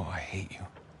phase. Oh, I hate you.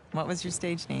 What was your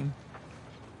stage name?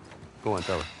 Go on,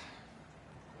 tell her.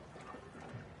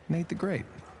 Nate the Great.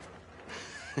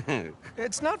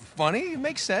 It's not funny. It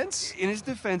makes sense. In his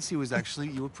defense, you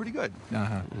were pretty good.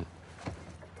 Uh-huh.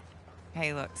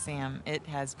 Hey, look, Sam, it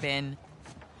has been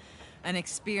an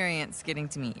experience getting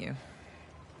to meet you.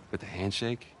 With the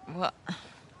handshake, Well,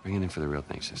 bring it in for the real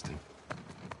thing, sister.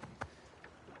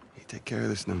 You take care of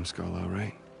this numbskull, all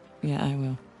right? yeah, I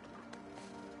will.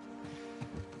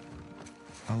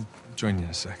 I'll join you in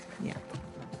a sec. Yeah.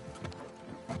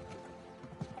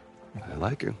 I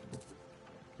like her.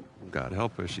 God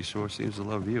help her, she sure seems to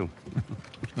love you.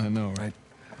 I know, right?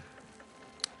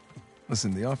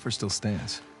 Listen, the offer still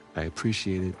stands. I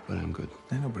appreciate it, but I'm good.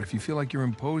 I know, but if you feel like you're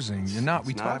imposing, you're not.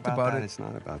 We talked about it. It's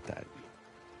not about that.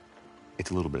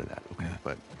 It's a little bit of that, okay? Yeah.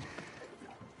 But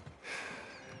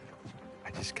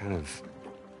I just kind of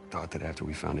thought that after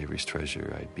we found Avery's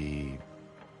treasure, I'd be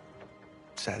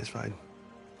satisfied.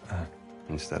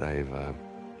 Instead, I've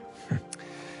kind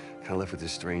of left with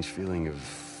this strange feeling of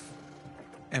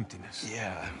Emptiness.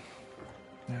 yeah.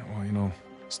 Yeah, well, you know,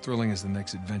 as thrilling as the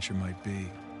next adventure might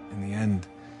be, in the end,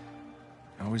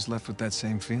 I always left with that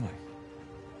same feeling.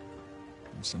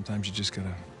 And sometimes you just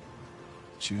gotta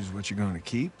choose what you're going to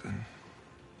keep and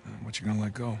what you're gonna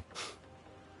let go.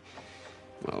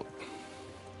 Well,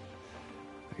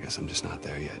 I guess I'm just not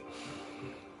there yet.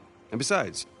 And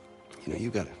besides, you know, you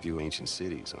got a few ancient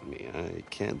cities on me. I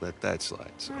can't let that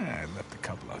slide. So. I left a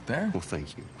couple out there. Well,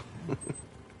 thank you.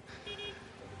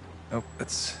 Oh,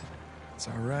 that's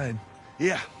our ride.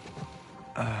 Yeah.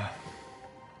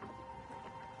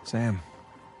 Sam,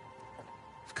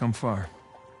 you've come far.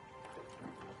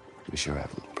 We sure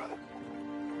have, little brother.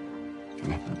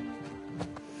 Come here.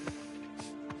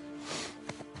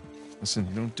 Listen,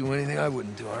 you don't do anything I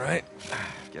wouldn't do, all right?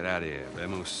 Get out of here,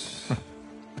 vemos.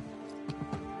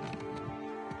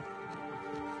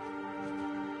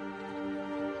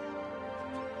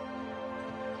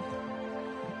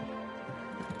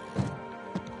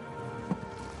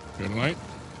 Good night.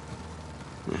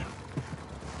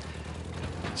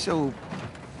 So,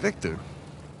 Victor,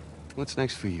 what's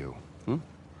next for you?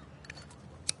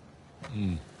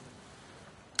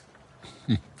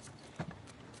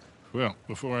 Well,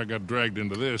 before I got dragged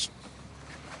into this,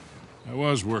 I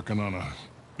was working on a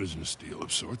business deal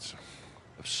of sorts.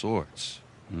 Of sorts.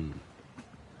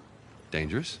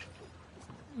 Dangerous?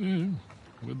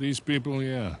 With these people,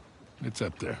 yeah. It's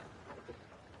up there.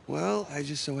 Well, I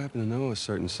just so happen to know a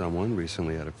certain someone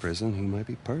recently out of prison who might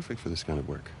be perfect for this kind of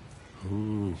work.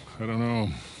 Ooh, I don't know.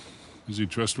 Is he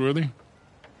trustworthy?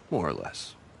 More or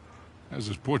less. How's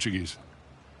his Portuguese?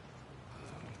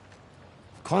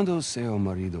 Quando seu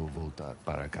marido volta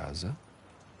para casa?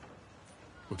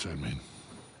 What's that mean?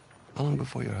 How long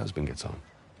before your husband gets home?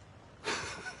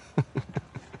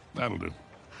 That'll do.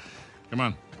 Come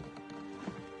on.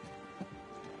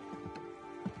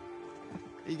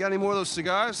 You got any more of those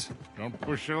cigars? Don't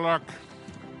push your luck.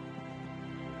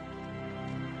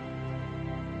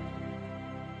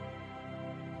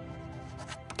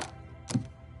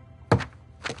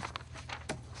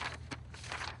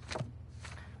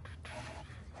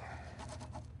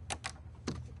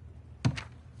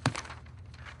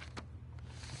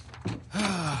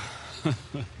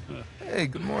 Hey,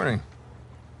 good morning.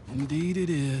 Indeed it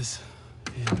is.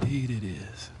 Indeed it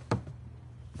is.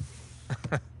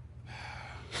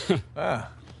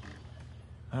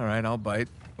 All right, I'll bite.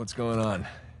 What's going on?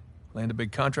 Land a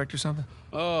big contract or something?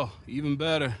 Oh, even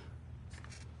better.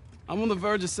 I'm on the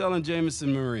verge of selling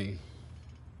Jameson Marine.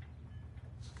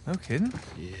 No kidding.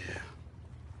 Yeah.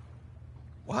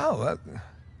 Wow.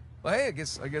 Well, hey, I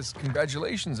guess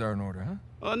congratulations are in order, huh?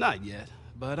 Well, not yet,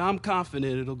 but I'm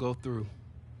confident it'll go through.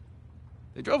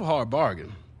 They drove a hard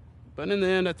bargain, but in the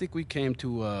end, I think we came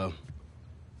to a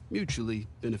mutually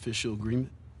beneficial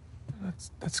agreement.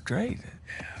 That's great.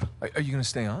 Are you gonna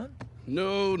stay on?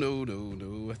 No.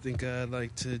 I think I'd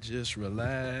like to just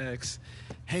relax,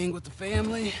 hang with the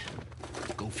family,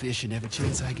 go fishing every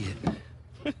chance I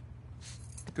get.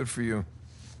 Good for you.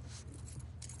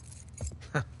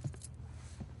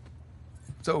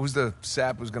 So who's the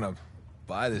sap who's gonna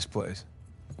buy this place?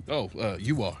 Oh,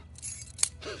 you are.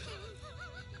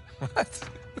 What?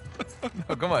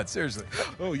 No, come on, seriously.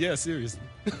 Oh, yeah, seriously.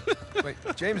 Wait,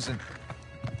 Jameson.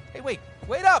 Hey,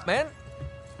 wait up, man.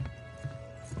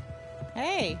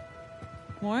 Hey.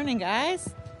 Morning,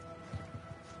 guys.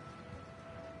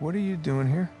 What are you doing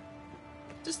here?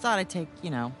 Just thought I'd take,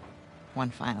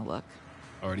 one final look.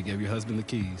 Already gave your husband the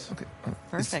keys. Okay.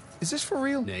 Perfect. Is this for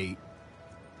real? Nate,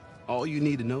 all you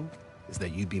need to know is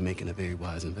that you'd be making a very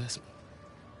wise investment.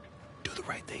 Do the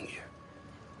right thing here.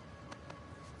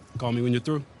 Call me when you're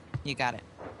through. You got it.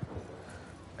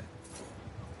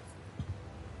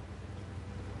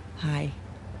 Hi.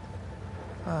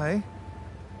 Hi.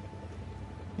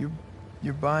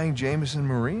 You're buying Jameson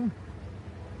Marine?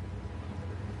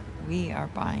 We are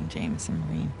buying Jameson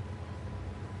Marine.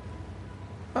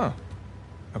 Oh.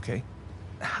 Okay.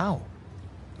 How?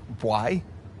 Why?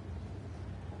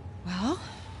 Well,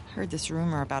 heard this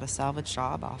rumor about a salvage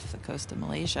job off the coast of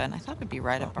Malaysia, and I thought it'd be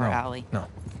right up our alley. No.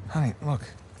 Honey, look.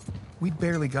 We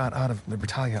barely got out of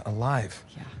Libertalia alive.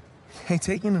 Yeah. Hey,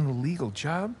 taking an illegal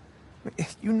job?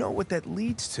 You know what that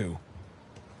leads to.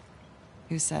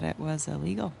 Who said it was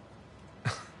illegal?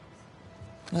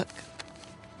 Look.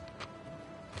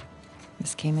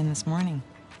 This came in this morning.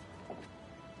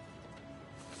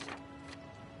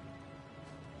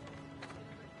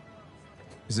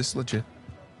 Is this legit?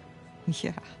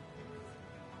 Yeah.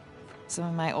 Some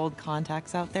of my old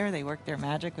contacts out there, they work their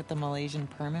magic with the Malaysian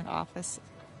permit office.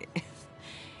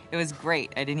 It was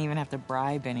great. I didn't even have to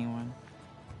bribe anyone.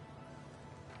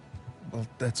 Well,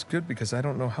 that's good because I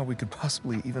don't know how we could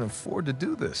possibly even afford to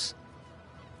do this.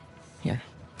 Here.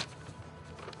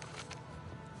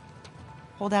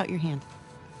 Hold out your hand.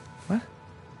 What?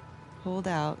 Hold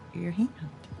out your hand.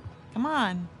 Come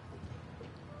on.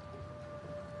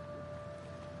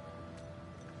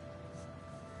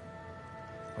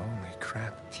 Holy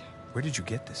crap. Where did you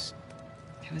get this?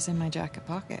 It was in my jacket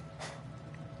pocket.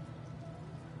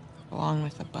 Along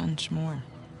with a bunch more.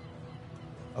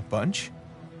 A bunch?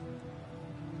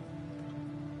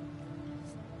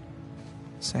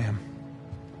 Sam.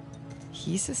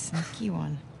 He's a sneaky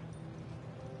one.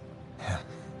 Yeah.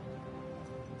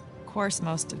 Of course,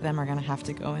 most of them are going to have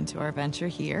to go into our venture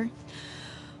here,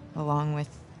 along with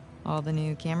all the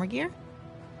new camera gear.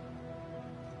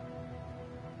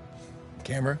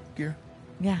 Camera gear?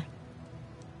 Yeah.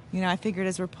 You know, I figured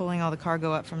as we're pulling all the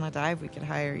cargo up from the dive, we could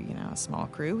hire, a small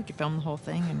crew. We could film the whole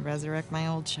thing and resurrect my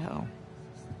old show.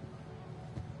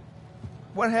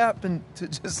 What happened to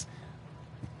just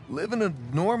living a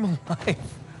normal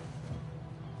life?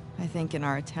 I think in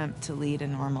our attempt to lead a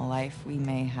normal life, we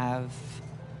may have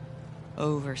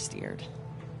oversteered.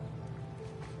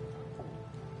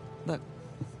 Look,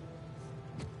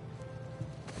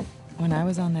 when I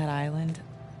was on that island,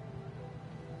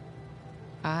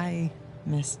 I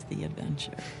missed the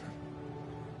adventure.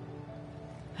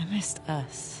 I missed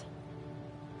us.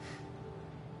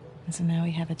 And so now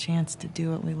we have a chance to do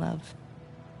what we love.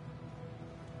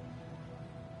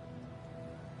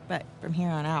 But from here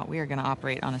on out, we are going to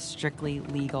operate on a strictly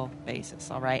legal basis,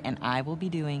 all right? And I will be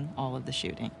doing all of the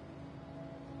shooting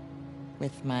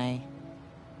with my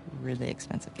really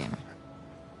expensive camera.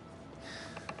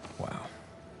 Wow.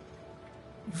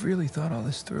 You've really thought all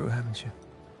this through, haven't you?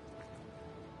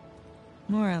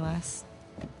 More or less.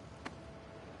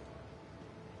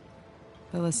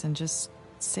 But listen, just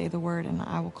say the word and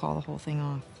I will call the whole thing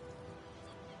off.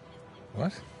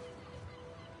 What?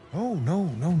 Oh, no.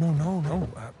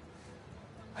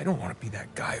 I don't want to be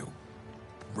that guy who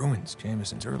ruins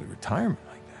Jameson's early retirement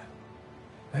like that.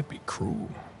 That'd be cruel.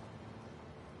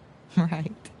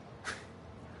 Right.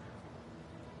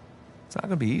 It's not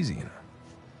gonna be easy,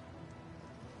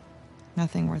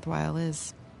 Nothing worthwhile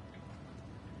is.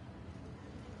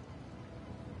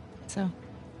 So,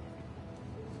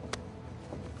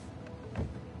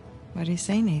 what do you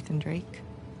say, Nathan Drake?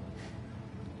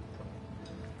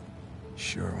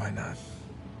 Sure, why not?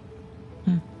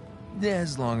 Yeah,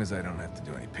 as long as I don't have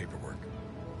to do any paperwork.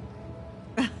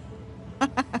 Well,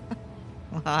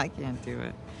 I can't do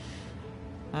it.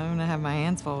 I'm gonna have my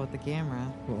hands full with the camera.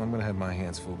 Well, I'm gonna have my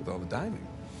hands full with all the diving.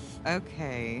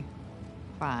 Okay,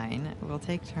 fine. We'll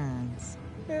take turns.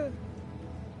 Yeah.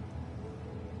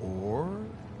 Or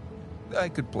I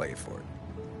could play for it.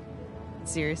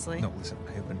 Seriously? No, listen,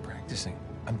 I have been practicing.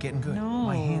 I'm getting good. No.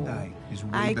 My hand-eye is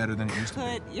way better than it used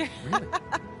to be. Really?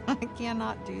 I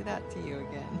cannot do that to you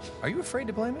again. Are you afraid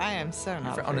to play me? I am so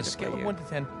not On afraid a to scale play of you. 1 to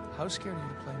 10, how scared are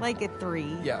you to play me? Like a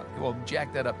 3. Yeah, well,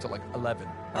 jack that up to like 11,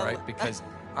 all right? Because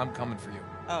I'm coming for you.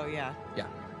 Oh, yeah. Yeah.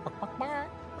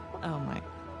 Oh, my.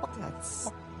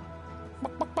 That's...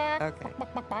 Okay.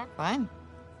 Fine.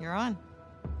 You're on.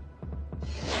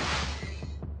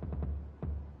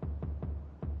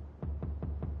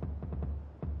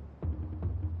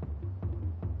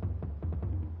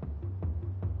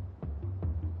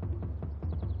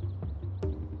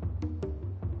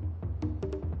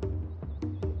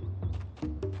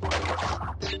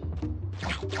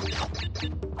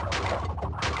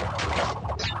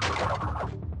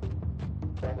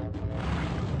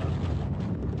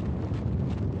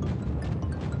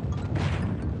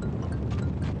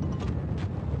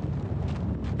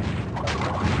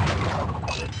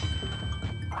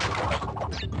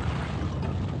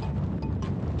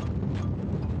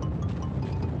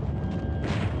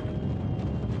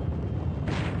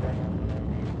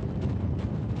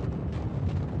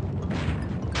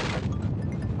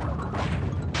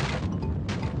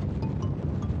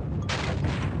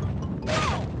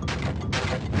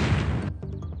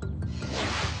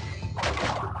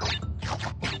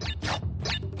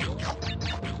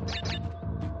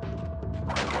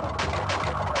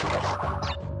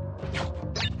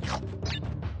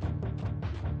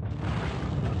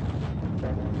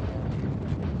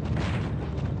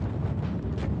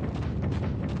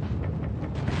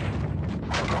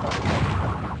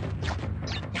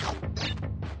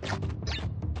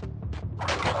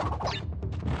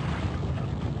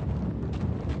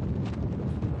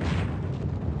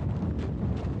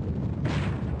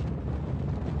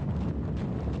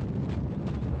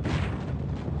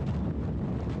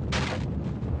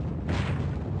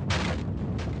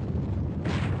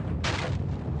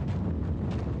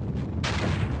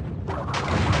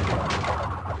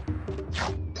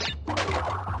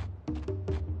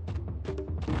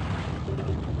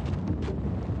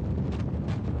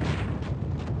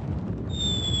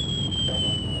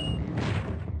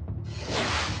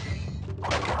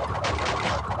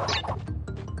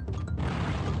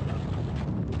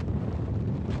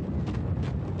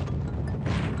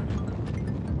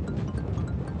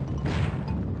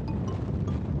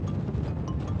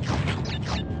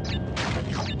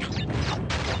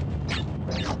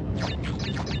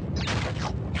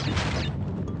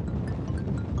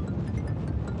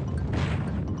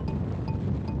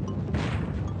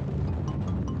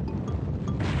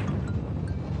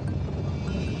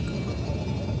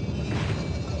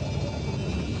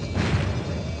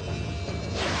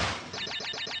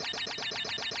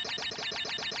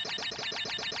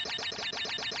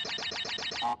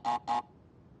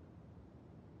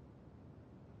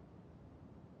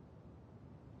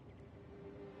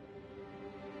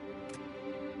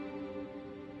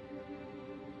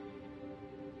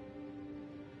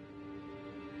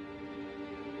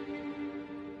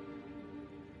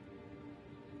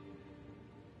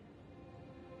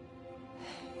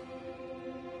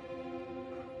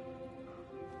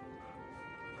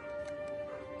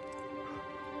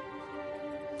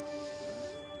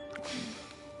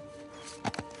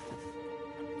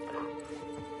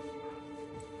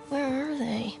 Where are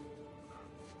they?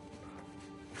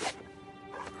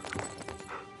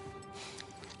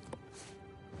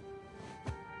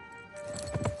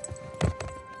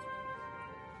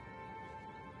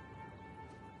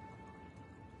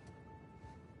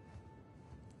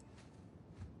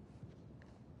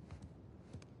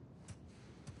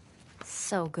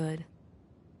 So good.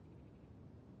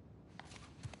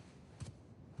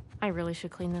 I really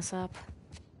should clean this up.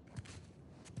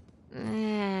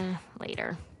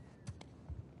 Later.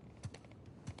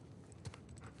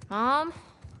 Mom?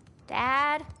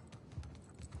 Dad?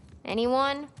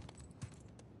 Anyone?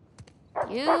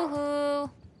 Yoo-hoo!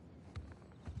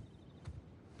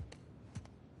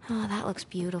 Oh, that looks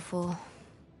beautiful.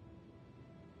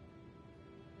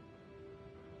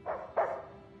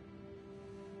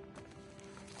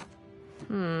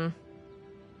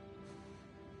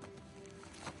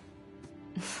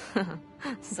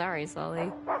 Sorry,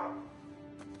 Sully.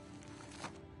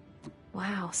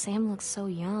 Wow, Sam looks so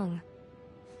young.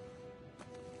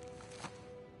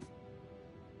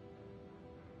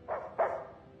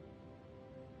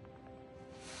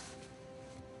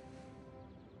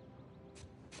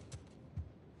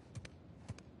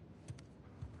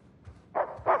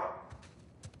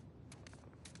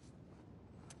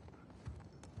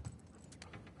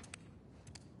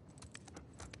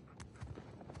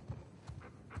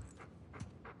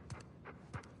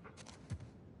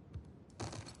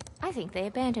 I think they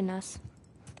abandoned us.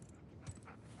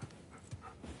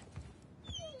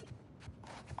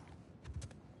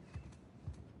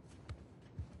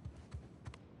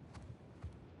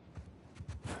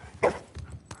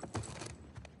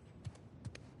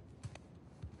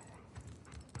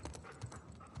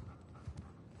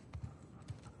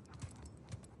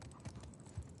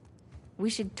 We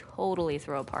should totally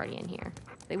throw a party in here.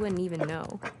 They wouldn't even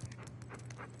know.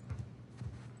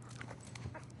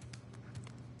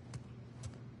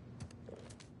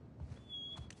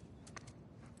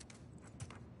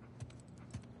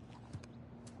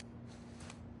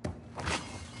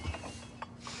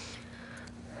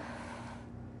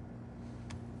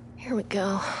 Here we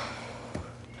go.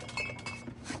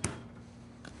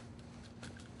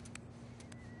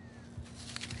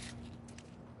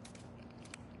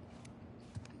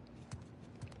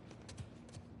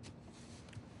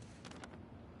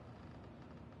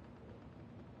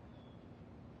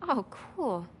 Oh,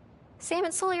 cool. Sam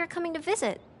and Sully are coming to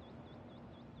visit.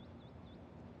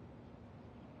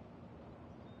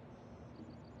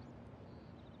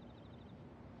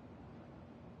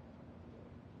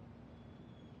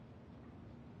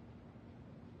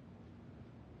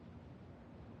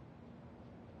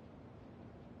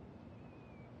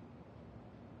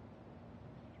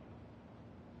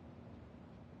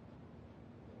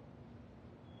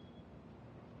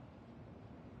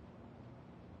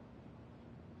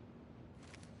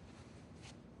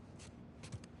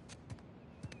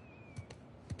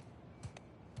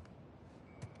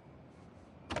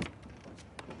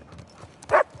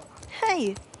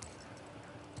 Hey!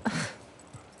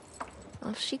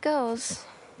 Off she goes.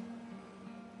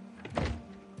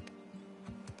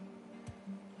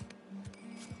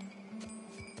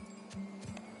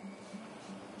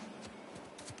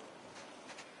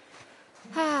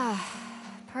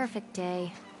 Perfect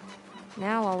day.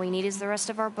 Now all we need is the rest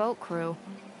of our boat crew.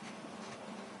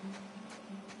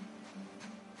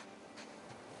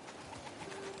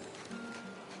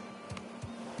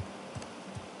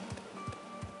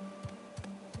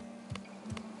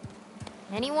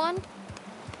 Anyone?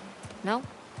 No?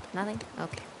 Nothing?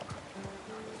 Okay.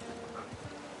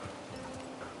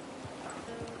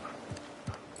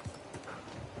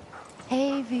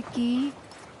 Hey, Vicky.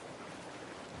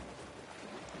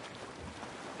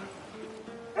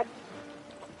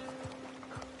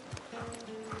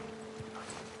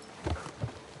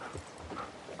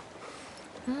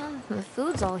 The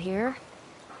food's all here.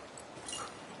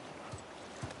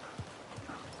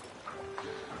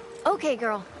 Okay,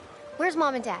 girl. Where's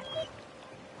Mom and Dad?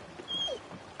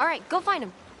 All right, go find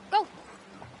them. Go!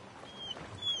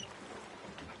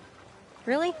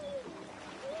 Really?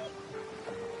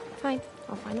 Fine,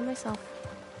 I'll find them myself.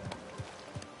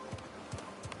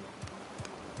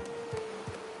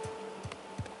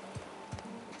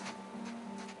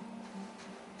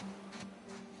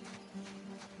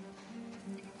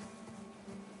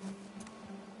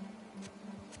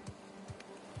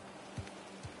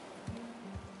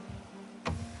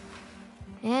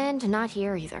 And not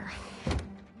here either.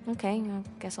 Okay, I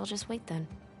guess I'll just wait then.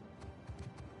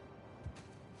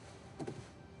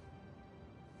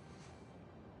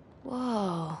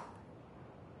 Whoa.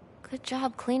 Good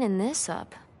job cleaning this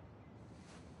up.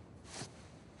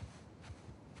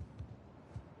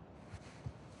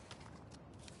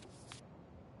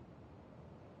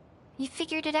 You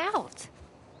figured it out.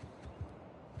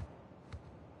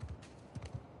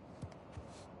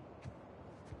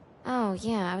 Oh,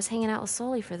 yeah, I was hanging out with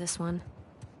Sully for this one.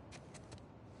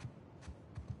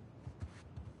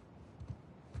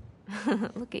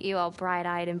 Look at you all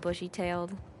bright-eyed and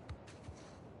bushy-tailed.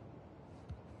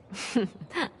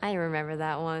 I remember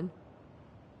that one.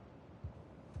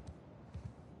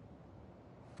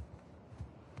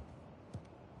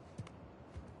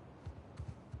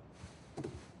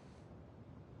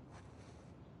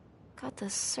 Got the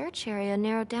search area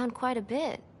narrowed down quite a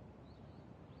bit.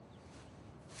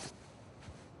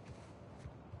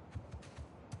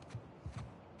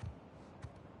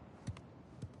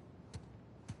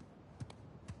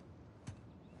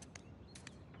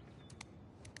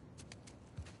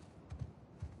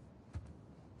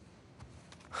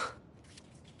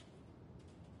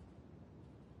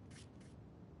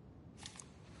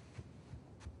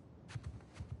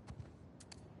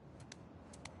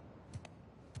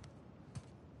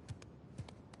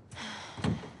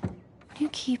 What do you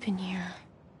keep in here?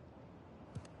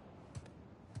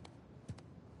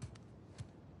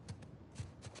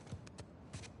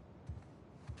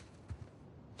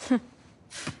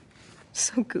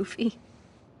 So goofy.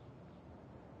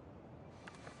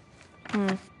 He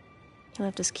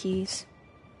left his keys.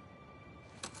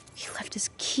 He left his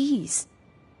keys.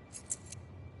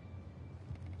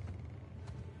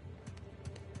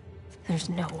 There's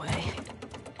no way.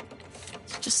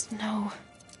 There's just no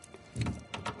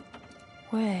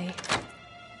way.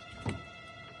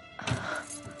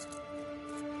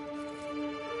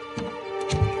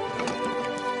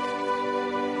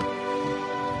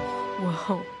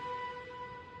 Whoa.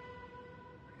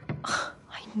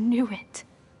 I knew it.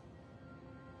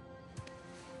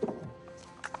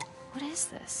 What is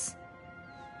this?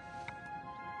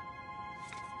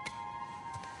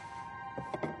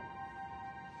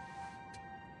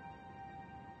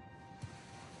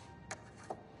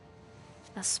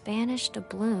 A Spanish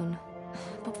doubloon.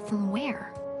 But from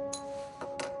where?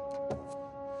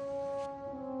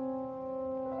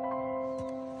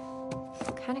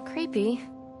 Kinda creepy.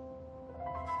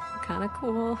 Kinda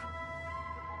cool.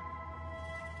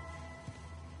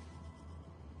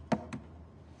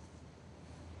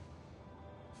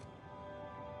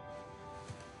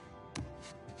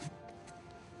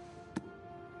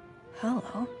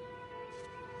 Hello.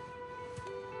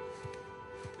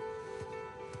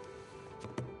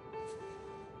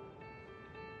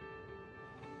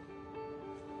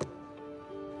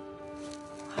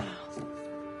 Wow.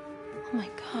 Oh my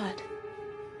God.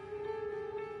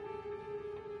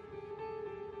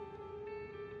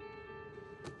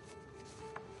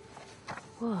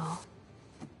 Whoa.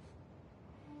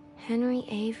 Henry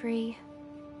Avery.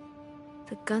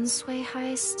 The Gunsway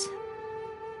heist.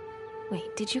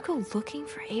 Wait, did you go looking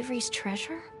for Avery's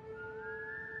treasure?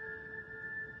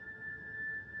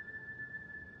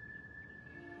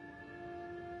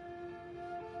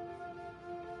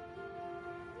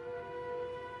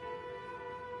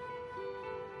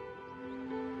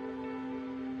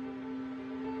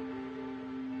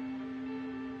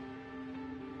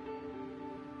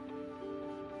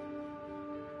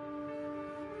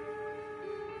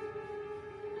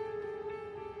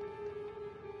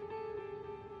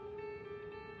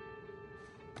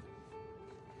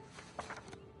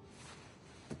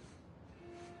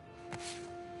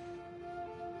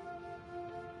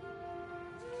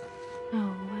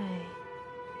 No way.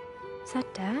 Is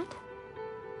that Dad?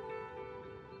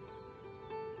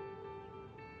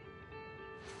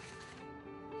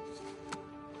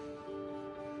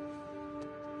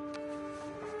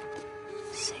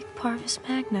 Sic Parvis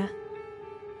Magna.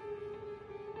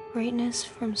 Greatness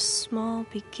from small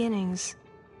beginnings.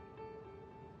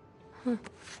 Huh.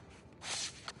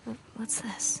 What's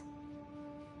this?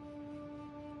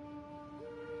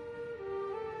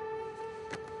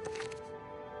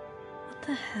 What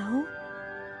the hell?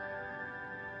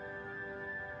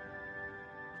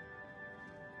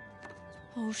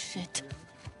 Oh shit.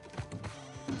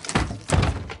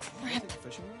 Crap.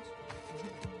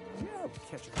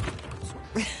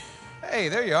 Hey,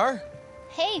 there you are.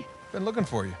 Hey. Been looking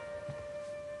for you.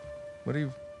 What are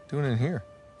you doing in here?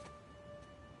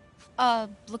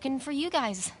 Looking for you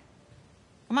guys.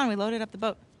 Come on, we loaded up the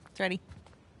boat. It's ready.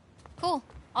 Cool.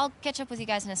 I'll catch up with you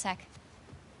guys in a sec.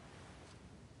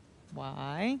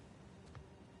 Why?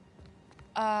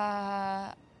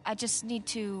 I just need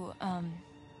to,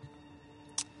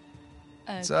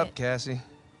 What's up, Cassie?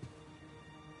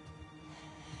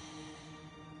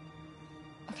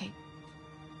 Okay.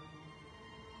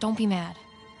 Don't be mad.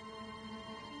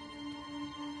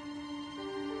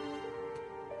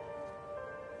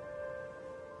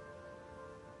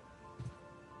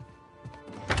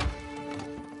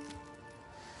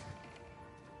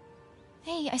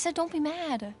 Hey, I said don't be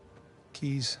mad.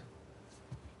 Keys.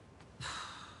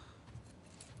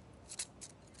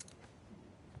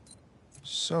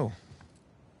 So,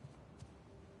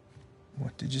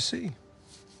 what did you see?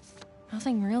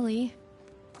 Nothing really.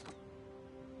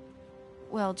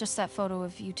 Well, just that photo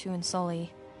of you two and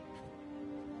Sully.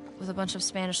 With a bunch of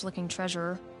Spanish-looking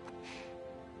treasure.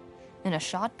 And a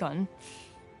shotgun.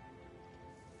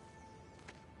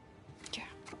 Yeah.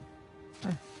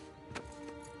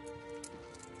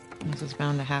 This is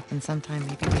bound to happen sometime.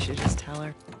 Maybe we should just tell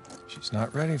her. She's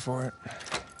not ready for it.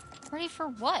 Ready for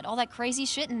what? All that crazy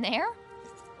shit in there?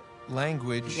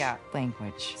 Language. Yeah,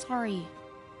 language. Sorry.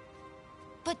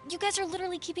 But you guys are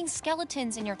literally keeping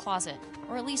skeletons in your closet.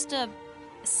 Or at least a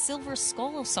silver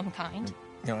skull of some kind.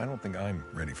 You know, I don't think I'm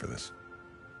ready for this.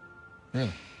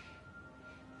 Really?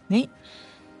 Nate,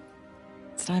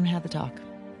 it's time to have the talk.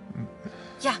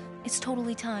 Yeah, it's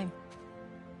totally time.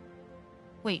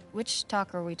 Wait, which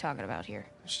talk are we talking about here?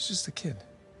 She's just a kid.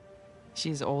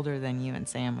 She's older than you and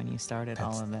Sam when you started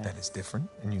all of this. That is different,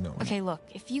 and you know it. Okay, look,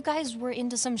 if you guys were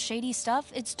into some shady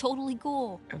stuff, it's totally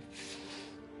cool.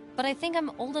 But I think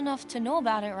I'm old enough to know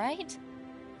about it, right?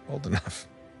 Old enough.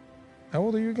 How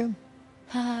old are you again?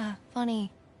 Haha,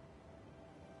 funny.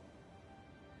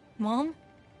 Mom?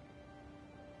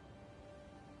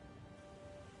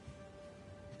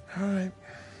 All right.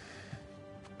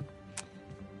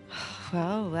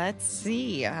 Well, let's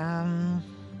see.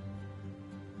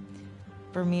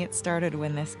 For me, it started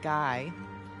when this guy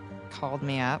called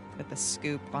me up with a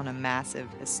scoop on a massive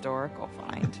historical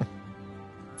find.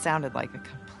 It sounded like a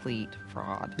complete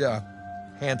fraud. Yeah,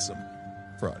 handsome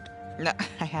fraud. No,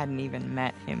 I hadn't even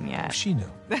met him yet. She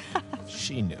knew.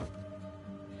 She knew.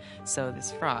 So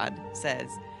this fraud says,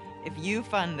 if you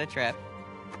fund the trip,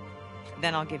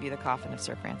 then I'll give you the coffin of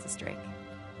Sir Francis Drake.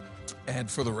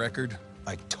 And for the record,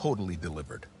 I totally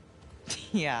delivered.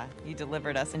 Yeah, you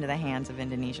delivered us into the hands of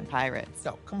Indonesian pirates.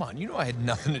 No, come on. You know I had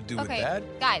nothing to do with that.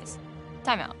 Okay, guys,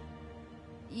 time out.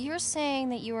 You're saying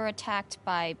that you were attacked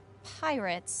by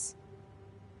pirates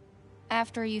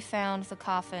after you found the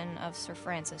coffin of Sir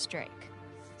Francis Drake.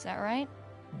 Is that right?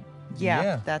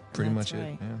 Yeah, that's pretty much right.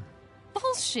 it. Yeah.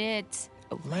 Bullshit.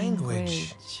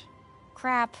 Language.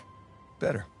 Crap.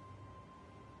 Better.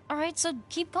 All right, so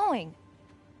keep going.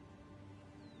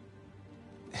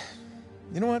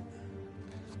 You know what?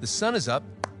 The sun is up.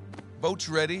 Boat's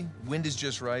ready. Wind is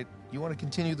just right. You want to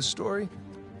continue the story?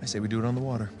 I say we do it on the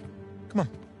water. Come on.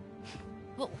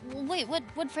 Well, wait,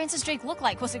 what'd Francis Drake look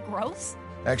like? Was it gross?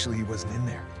 Actually, he wasn't in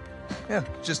there. Yeah,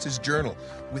 just his journal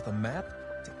with a map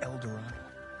to El Dorado.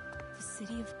 The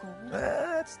City of Gold?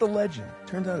 That's the legend.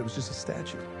 Turns out it was just a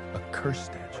statue. A cursed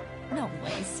statue. No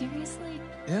way, seriously?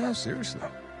 Yeah, seriously.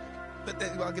 But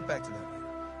I'll get back to that later.